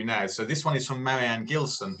give to you now. So this one is from Marianne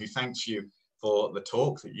Gilson, who thanks you for the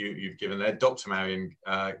talk that you've given there, Dr. Marion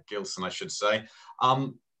Gilson, I should say.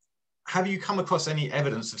 Have you come across any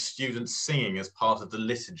evidence of students singing as part of the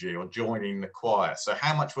liturgy or joining the choir? So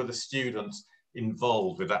how much were the students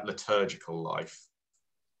involved with that liturgical life?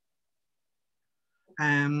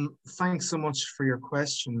 Thanks so much for your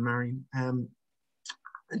question, Mary.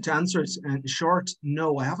 To answer it in short,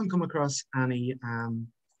 no, I haven't come across any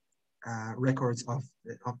records of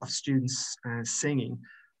students singing.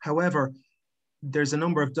 However, there's a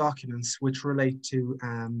number of documents which relate to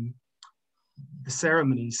the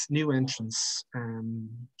ceremonies new entrants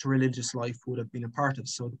to religious life would have been a part of.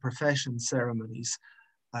 So the profession ceremonies,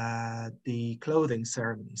 the clothing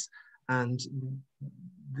ceremonies, and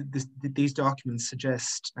these documents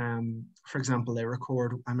suggest, for example, they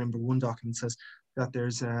record, I remember one document says that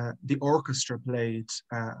there's the orchestra played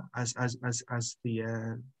as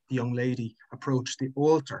the young lady approached the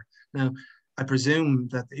altar. Now, I presume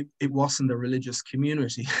that it wasn't the religious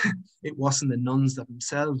community, it wasn't the nuns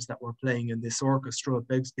themselves that were playing in this orchestra.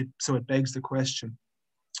 So it begs the question,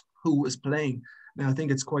 who was playing? Now, I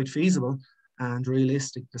think it's quite feasible and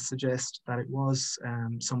realistic to suggest that it was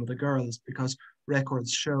some of the girls, because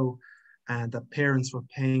records show that parents were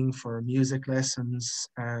paying for music lessons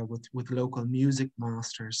with local music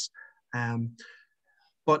masters.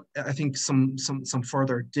 But I think some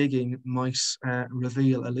further digging might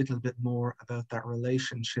reveal a little bit more about that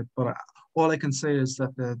relationship. But all I can say is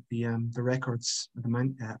that the records,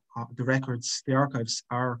 the archives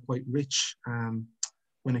are quite rich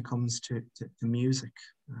when it comes to music.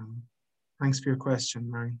 Thanks for your question,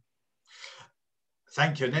 Mary.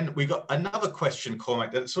 Thank you. And then we got another question,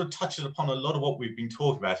 Cormac, that sort of touches upon a lot of what we've been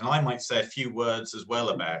talking about, and I might say a few words as well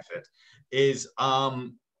about it, is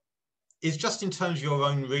just in terms of your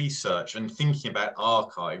own research and thinking about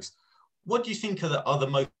archives, what do you think are the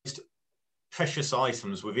most precious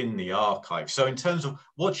items within the archive? So in terms of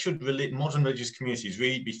what should modern religious communities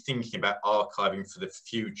really be thinking about archiving for the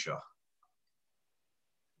future?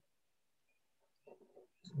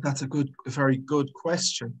 That's a very good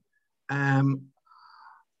question.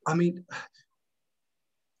 I mean,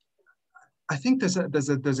 I think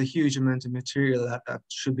there's a huge amount of material that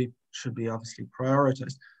should be obviously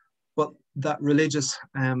prioritized, but that religious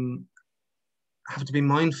have to be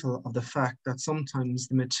mindful of the fact that sometimes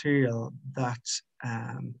the material that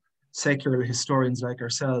secular historians like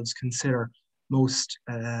ourselves consider most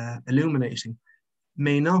illuminating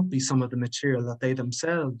may not be some of the material that they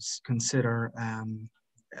themselves consider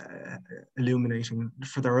illuminating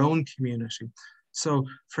for their own community. So,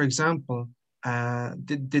 for example,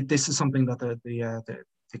 this is something that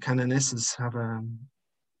the Canonesses have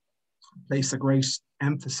placed a great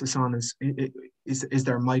emphasis on is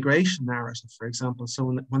their migration narrative, for example.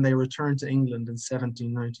 So when they returned to England in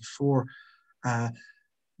 1794,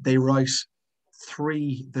 they write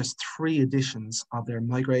there's three editions of their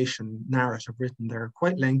migration narrative written. They're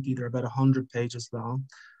quite lengthy, they're about 100 pages long,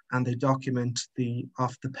 and they document the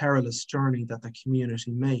perilous journey that the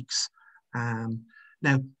community makes.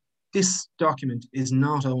 Now, this document is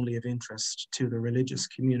not only of interest to the religious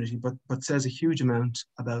community, but says a huge amount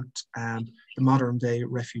about the modern day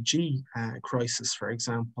refugee crisis, for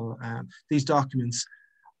example. These documents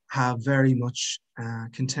have very much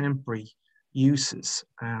contemporary uses.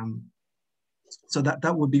 So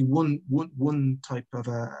that would be one type of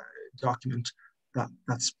a document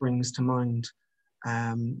that springs to mind.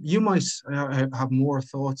 You might have more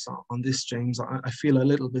thoughts on this, James. I feel a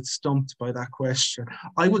little bit stumped by that question.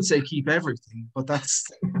 I would say keep everything, but that's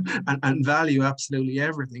and value absolutely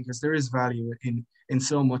everything, because there is value in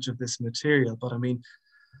so much of this material. But I mean,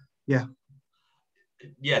 yeah.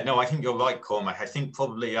 Yeah, no, I think you're right, Cormac. I think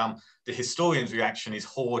probably the historian's reaction is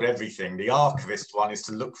hoard everything. The archivist one is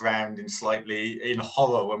to look around in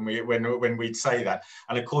horror when we'd say that.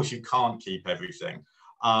 And of course, you can't keep everything.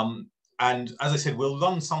 And as I said, we'll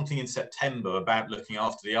run something in September about looking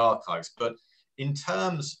after the archives. But in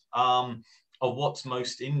terms of what's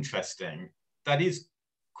most interesting, that is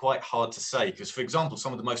quite hard to say. Because, for example,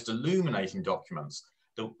 some of the most illuminating documents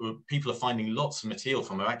that people are finding lots of material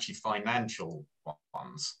from are actually financial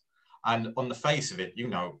ones. And on the face of it, you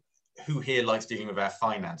know, who here likes dealing with our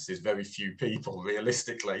finances? Very few people,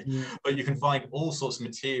 realistically. Yeah. But you can find all sorts of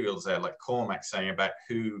materials there, like Cormac saying about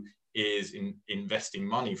who is investing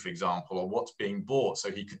money, for example, or what's being bought, so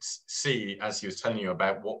he could see, as he was telling you,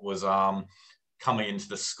 about what was coming into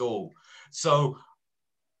the school. So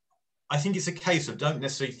I think it's a case of don't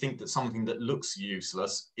necessarily think that something that looks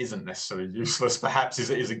useless isn't necessarily useless, perhaps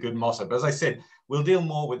is a good motto. But as I said, we'll deal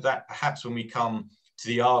more with that perhaps when we come to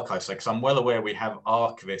the archives, because I'm well aware we have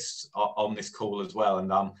archivists on this call as well. And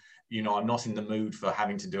you know, I'm not in the mood for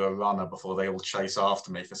having to do a runner before they all chase after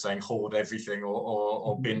me for saying hoard everything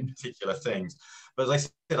or bin particular things. But as I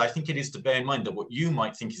said, I think it is to bear in mind that what you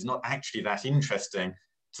might think is not actually that interesting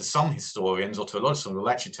to some historians or to a lot of them will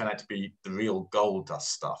actually turn out to be the real gold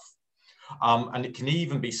dust stuff. And it can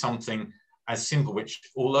even be something as simple, which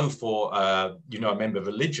although for, you know, a member of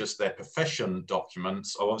religious, their profession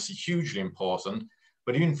documents are obviously hugely important,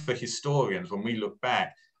 but even for historians, when we look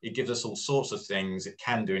back, it gives us all sorts of things it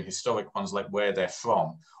can do in historic ones, like where they're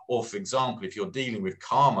from. Or for example, if you're dealing with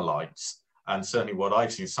Carmelites, and certainly what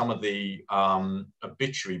I've seen, some of the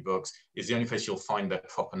obituary books is the only place you'll find their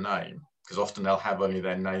proper name, because often they'll have only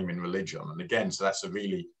their name in religion. And again, so that's a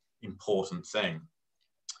really important thing.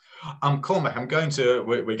 Cormac,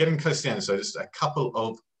 we're getting close to the end, so just a couple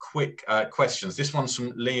of quick questions. This one's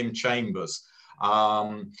from Liam Chambers.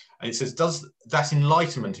 And it says, does that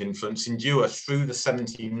Enlightenment influence endure through the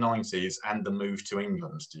 1790s and the move to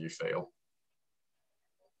England, do you feel?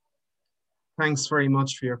 Thanks very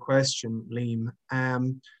much for your question, Liam.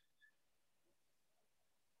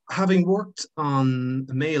 Having worked on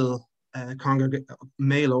the male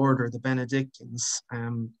order, the Benedictines,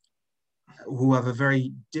 who have a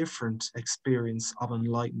very different experience of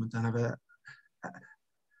enlightenment and have a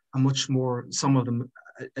much more, some of them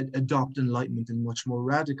adopt enlightenment in much more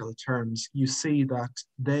radical terms, you see that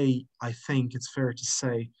they, I think it's fair to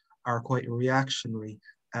say, are quite reactionary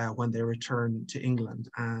when they return to England.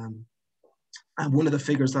 And one of the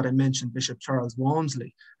figures that I mentioned, Bishop Charles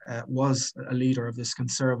Walmsley, was a leader of this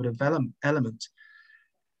conservative element.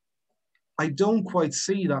 I don't quite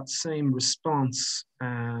see that same response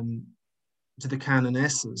to the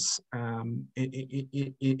Canonesses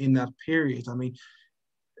in that period. I mean,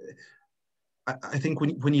 I think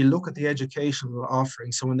when you look at the educational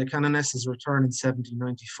offering, so when the Canonesses return in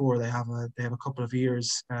 1794, they have a couple of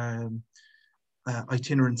years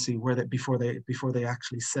itinerancy before they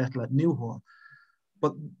actually settle at Newhall,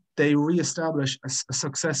 but they re-establish a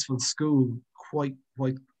successful school quite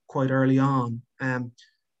early on. And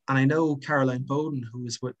I know Caroline Bowden, who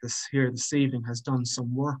is with us here this evening, has done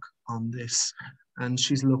some work on this, and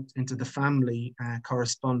she's looked into the family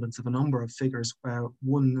correspondence of a number of figures.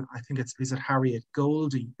 One, I think is it Harriet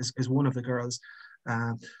Goldie is one of the girls,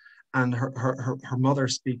 and her mother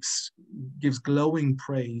gives glowing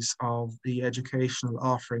praise of the educational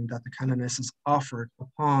offering that the Canonesses offered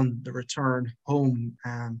upon the return home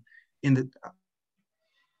in the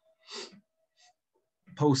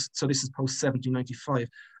so this is post 1795,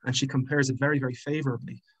 and she compares it very, very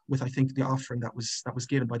favorably with, I think, the offering that was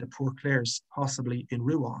given by the Poor Clares, possibly in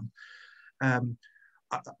Rouen. I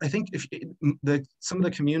think some of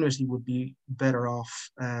the community would be better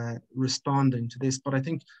off responding to this, but I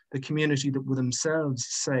think the community that would themselves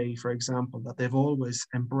say, for example, that they've always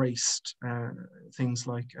embraced things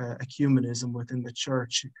like ecumenism within the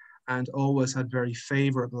church and always had very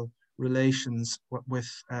favorable relations with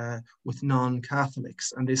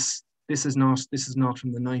non-Catholics, and this is not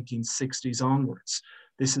from the 1960s onwards.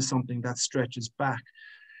 This is something that stretches back.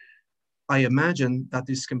 I imagine that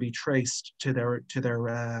this can be traced to their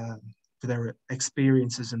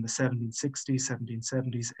experiences in the 1760s,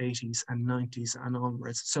 1770s, 80s, and 90s and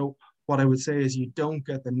onwards. So what I would say is you don't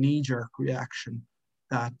get the knee-jerk reaction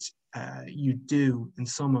that you do in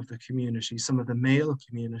some of the communities, some of the male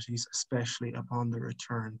communities, especially upon the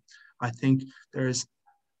return. I think there's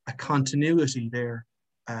a continuity there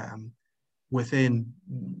within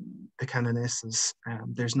the Canonesses.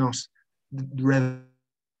 There's not, the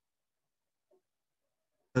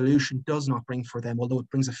revolution does not bring for them, although it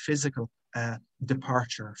brings a physical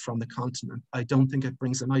departure from the continent, I don't think it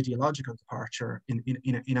brings an ideological departure in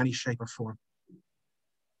any shape or form.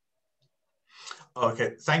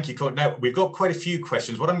 Okay, thank you. Now, we've got quite a few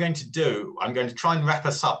questions. What I'm going to do, I'm going to try and wrap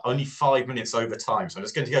us up only 5 minutes over time. So I'm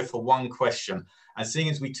just going to go for one question. And seeing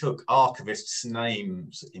as we took archivists'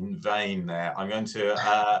 names in vain there, I'm going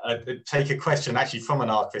to take a question actually from an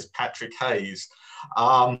archivist, Patrick Hayes,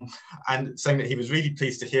 and saying that he was really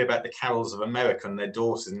pleased to hear about the Carols of America and their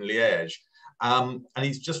daughters in Liège. And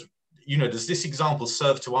he's just, you know, does this example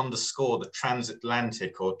serve to underscore the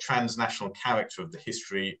transatlantic or transnational character of the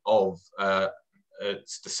history of the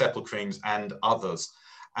Sepulchrines and others?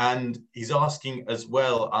 And he's asking as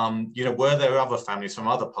well, you know, were there other families from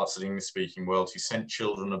other parts of the English-speaking world who sent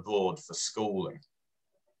children abroad for schooling?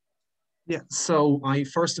 Yeah, so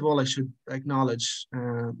first of all, I should acknowledge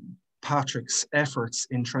Patrick's efforts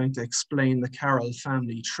in trying to explain the Carroll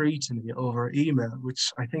family tree to me over email,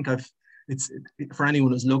 which I think for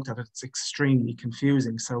anyone who's looked at it, it's extremely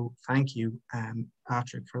confusing. So thank you,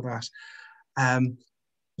 Patrick, for that.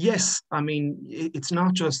 yes, I mean, it's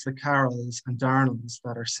not just the Carols and Darnells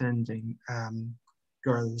that are sending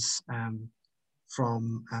girls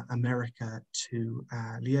from America to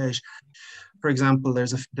Liège. For example,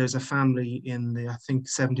 there's a family in the, I think,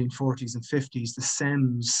 1740s and 50s, the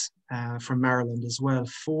Sems from Maryland as well.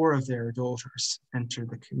 4 of their daughters enter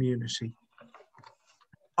the community.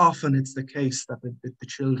 Often it's the case that the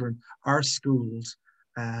children are schooled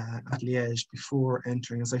at Liège before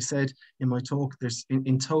entering. As I said in my talk, there's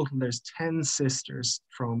in total there's 10 sisters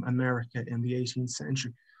from America in the 18th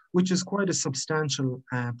century, which is quite a substantial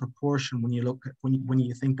proportion when you look at, when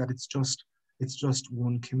you think that it's just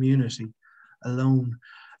one community alone.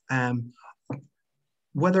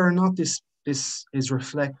 Whether or not this is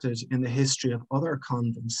reflected in the history of other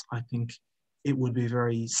convents, I think it would be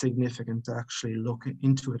very significant to actually look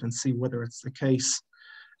into it and see whether it's the case.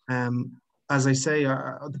 As I say,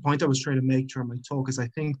 the point I was trying to make during my talk is I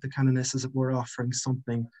think the Canonesses were offering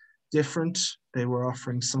something different. They were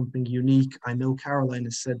offering something unique. I know Caroline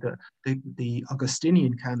has said that the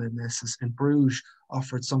Augustinian Canonesses in Bruges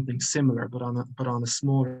offered something similar, but on a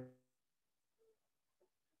smaller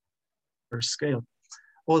scale.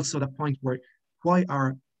 Also, the point where why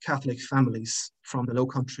are Catholic families from the Low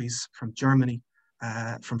Countries, from Germany,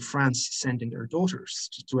 from France, sending their daughters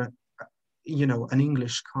to an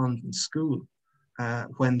English convent school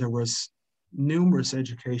when there was numerous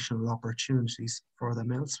educational opportunities for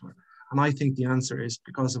them elsewhere? And I think the answer is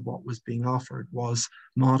because of what was being offered was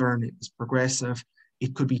modern, it was progressive,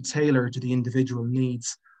 it could be tailored to the individual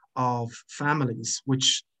needs of families,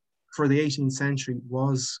 which for the 18th century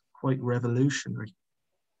was quite revolutionary.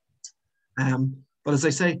 But as I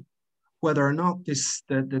say, whether or not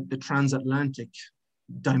the transatlantic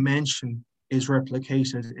dimension is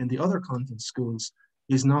replicated in the other convent schools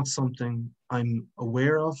is not something I'm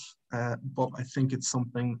aware of, but I think it's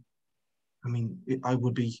something, I mean, I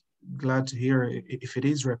would be glad to hear if it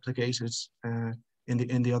is replicated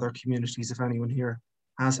in the other communities. If anyone here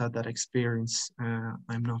has had that experience,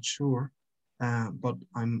 I'm not sure, but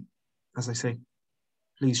as I say,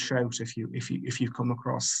 please shout if you come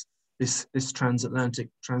across this transatlantic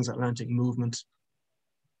movement.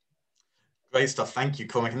 Great stuff, thank you,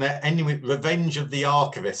 Cormac. And anyway, revenge of the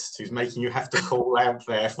archivist who's making you have to call out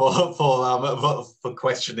there for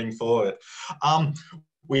questioning for it.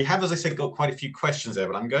 We have, as I said, got quite a few questions there,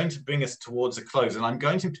 but I'm going to bring us towards a close, and I'm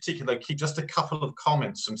going to in particular keep just a couple of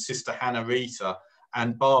comments from Sister Hannah Rita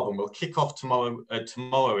and Barbara, and we'll kick off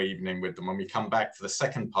tomorrow evening with them when we come back for the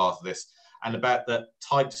second part of this, and about the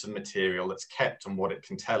types of material that's kept and what it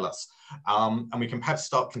can tell us. And we can perhaps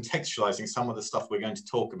start contextualizing some of the stuff we're going to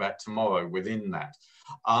talk about tomorrow within that.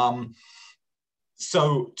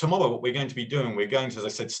 So tomorrow, what we're going to be doing, we're going to, as I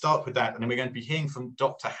said, start with that, and then we're going to be hearing from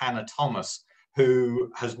Dr. Hannah Thomas, who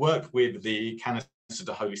has worked with the Canonesses of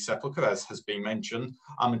the Holy Sepulchre, as has been mentioned,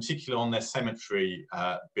 in particular on their cemetery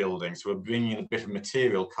buildings. We're bringing in a bit of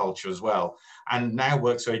material culture as well, and now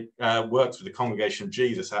works with the Congregation of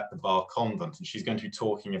Jesus at the Bar Convent, and she's going to be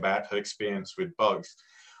talking about her experience with both.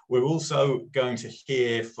 We're also going to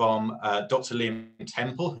hear from Dr. Liam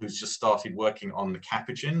Temple, who's just started working on the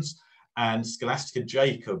Capuchins, and Scholastica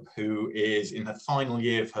Jacob, who is in her final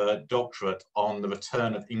year of her doctorate on the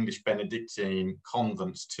return of English Benedictine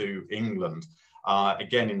convents to England,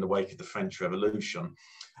 again in the wake of the French Revolution.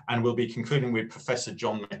 And we'll be concluding with Professor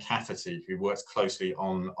John McCafferty, who works closely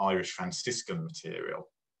on Irish Franciscan material.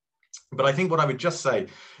 But I think what I would just say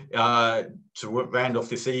to round off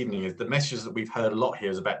this evening is the messages that we've heard a lot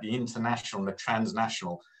here is about the international and the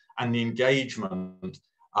transnational and the engagement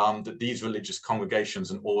that these religious congregations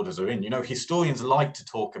and orders are in. You know, historians like to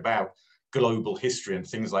talk about global history and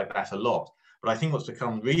things like that a lot, but I think what's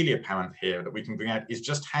become really apparent here that we can bring out is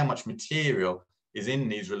just how much material is in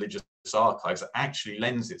these religious archives that actually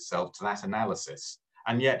lends itself to that analysis.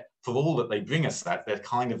 And yet, for all that they bring us that, they're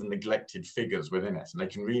kind of neglected figures within it, and they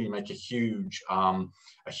can really make a huge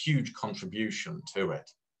contribution to it.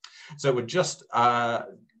 So it would just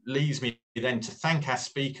leaves me then to thank our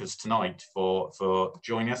speakers tonight for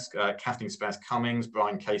joining us, Kathleen Sprows-Cummings,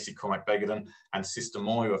 Brian Casey, Cormac Begadon, and Sister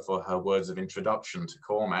Moira for her words of introduction to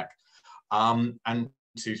Cormac. And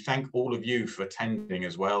to thank all of you for attending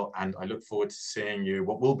as well, and I look forward to seeing you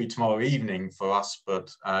what will be tomorrow evening for us,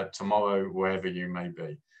 but tomorrow wherever you may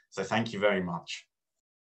be. So thank you very much.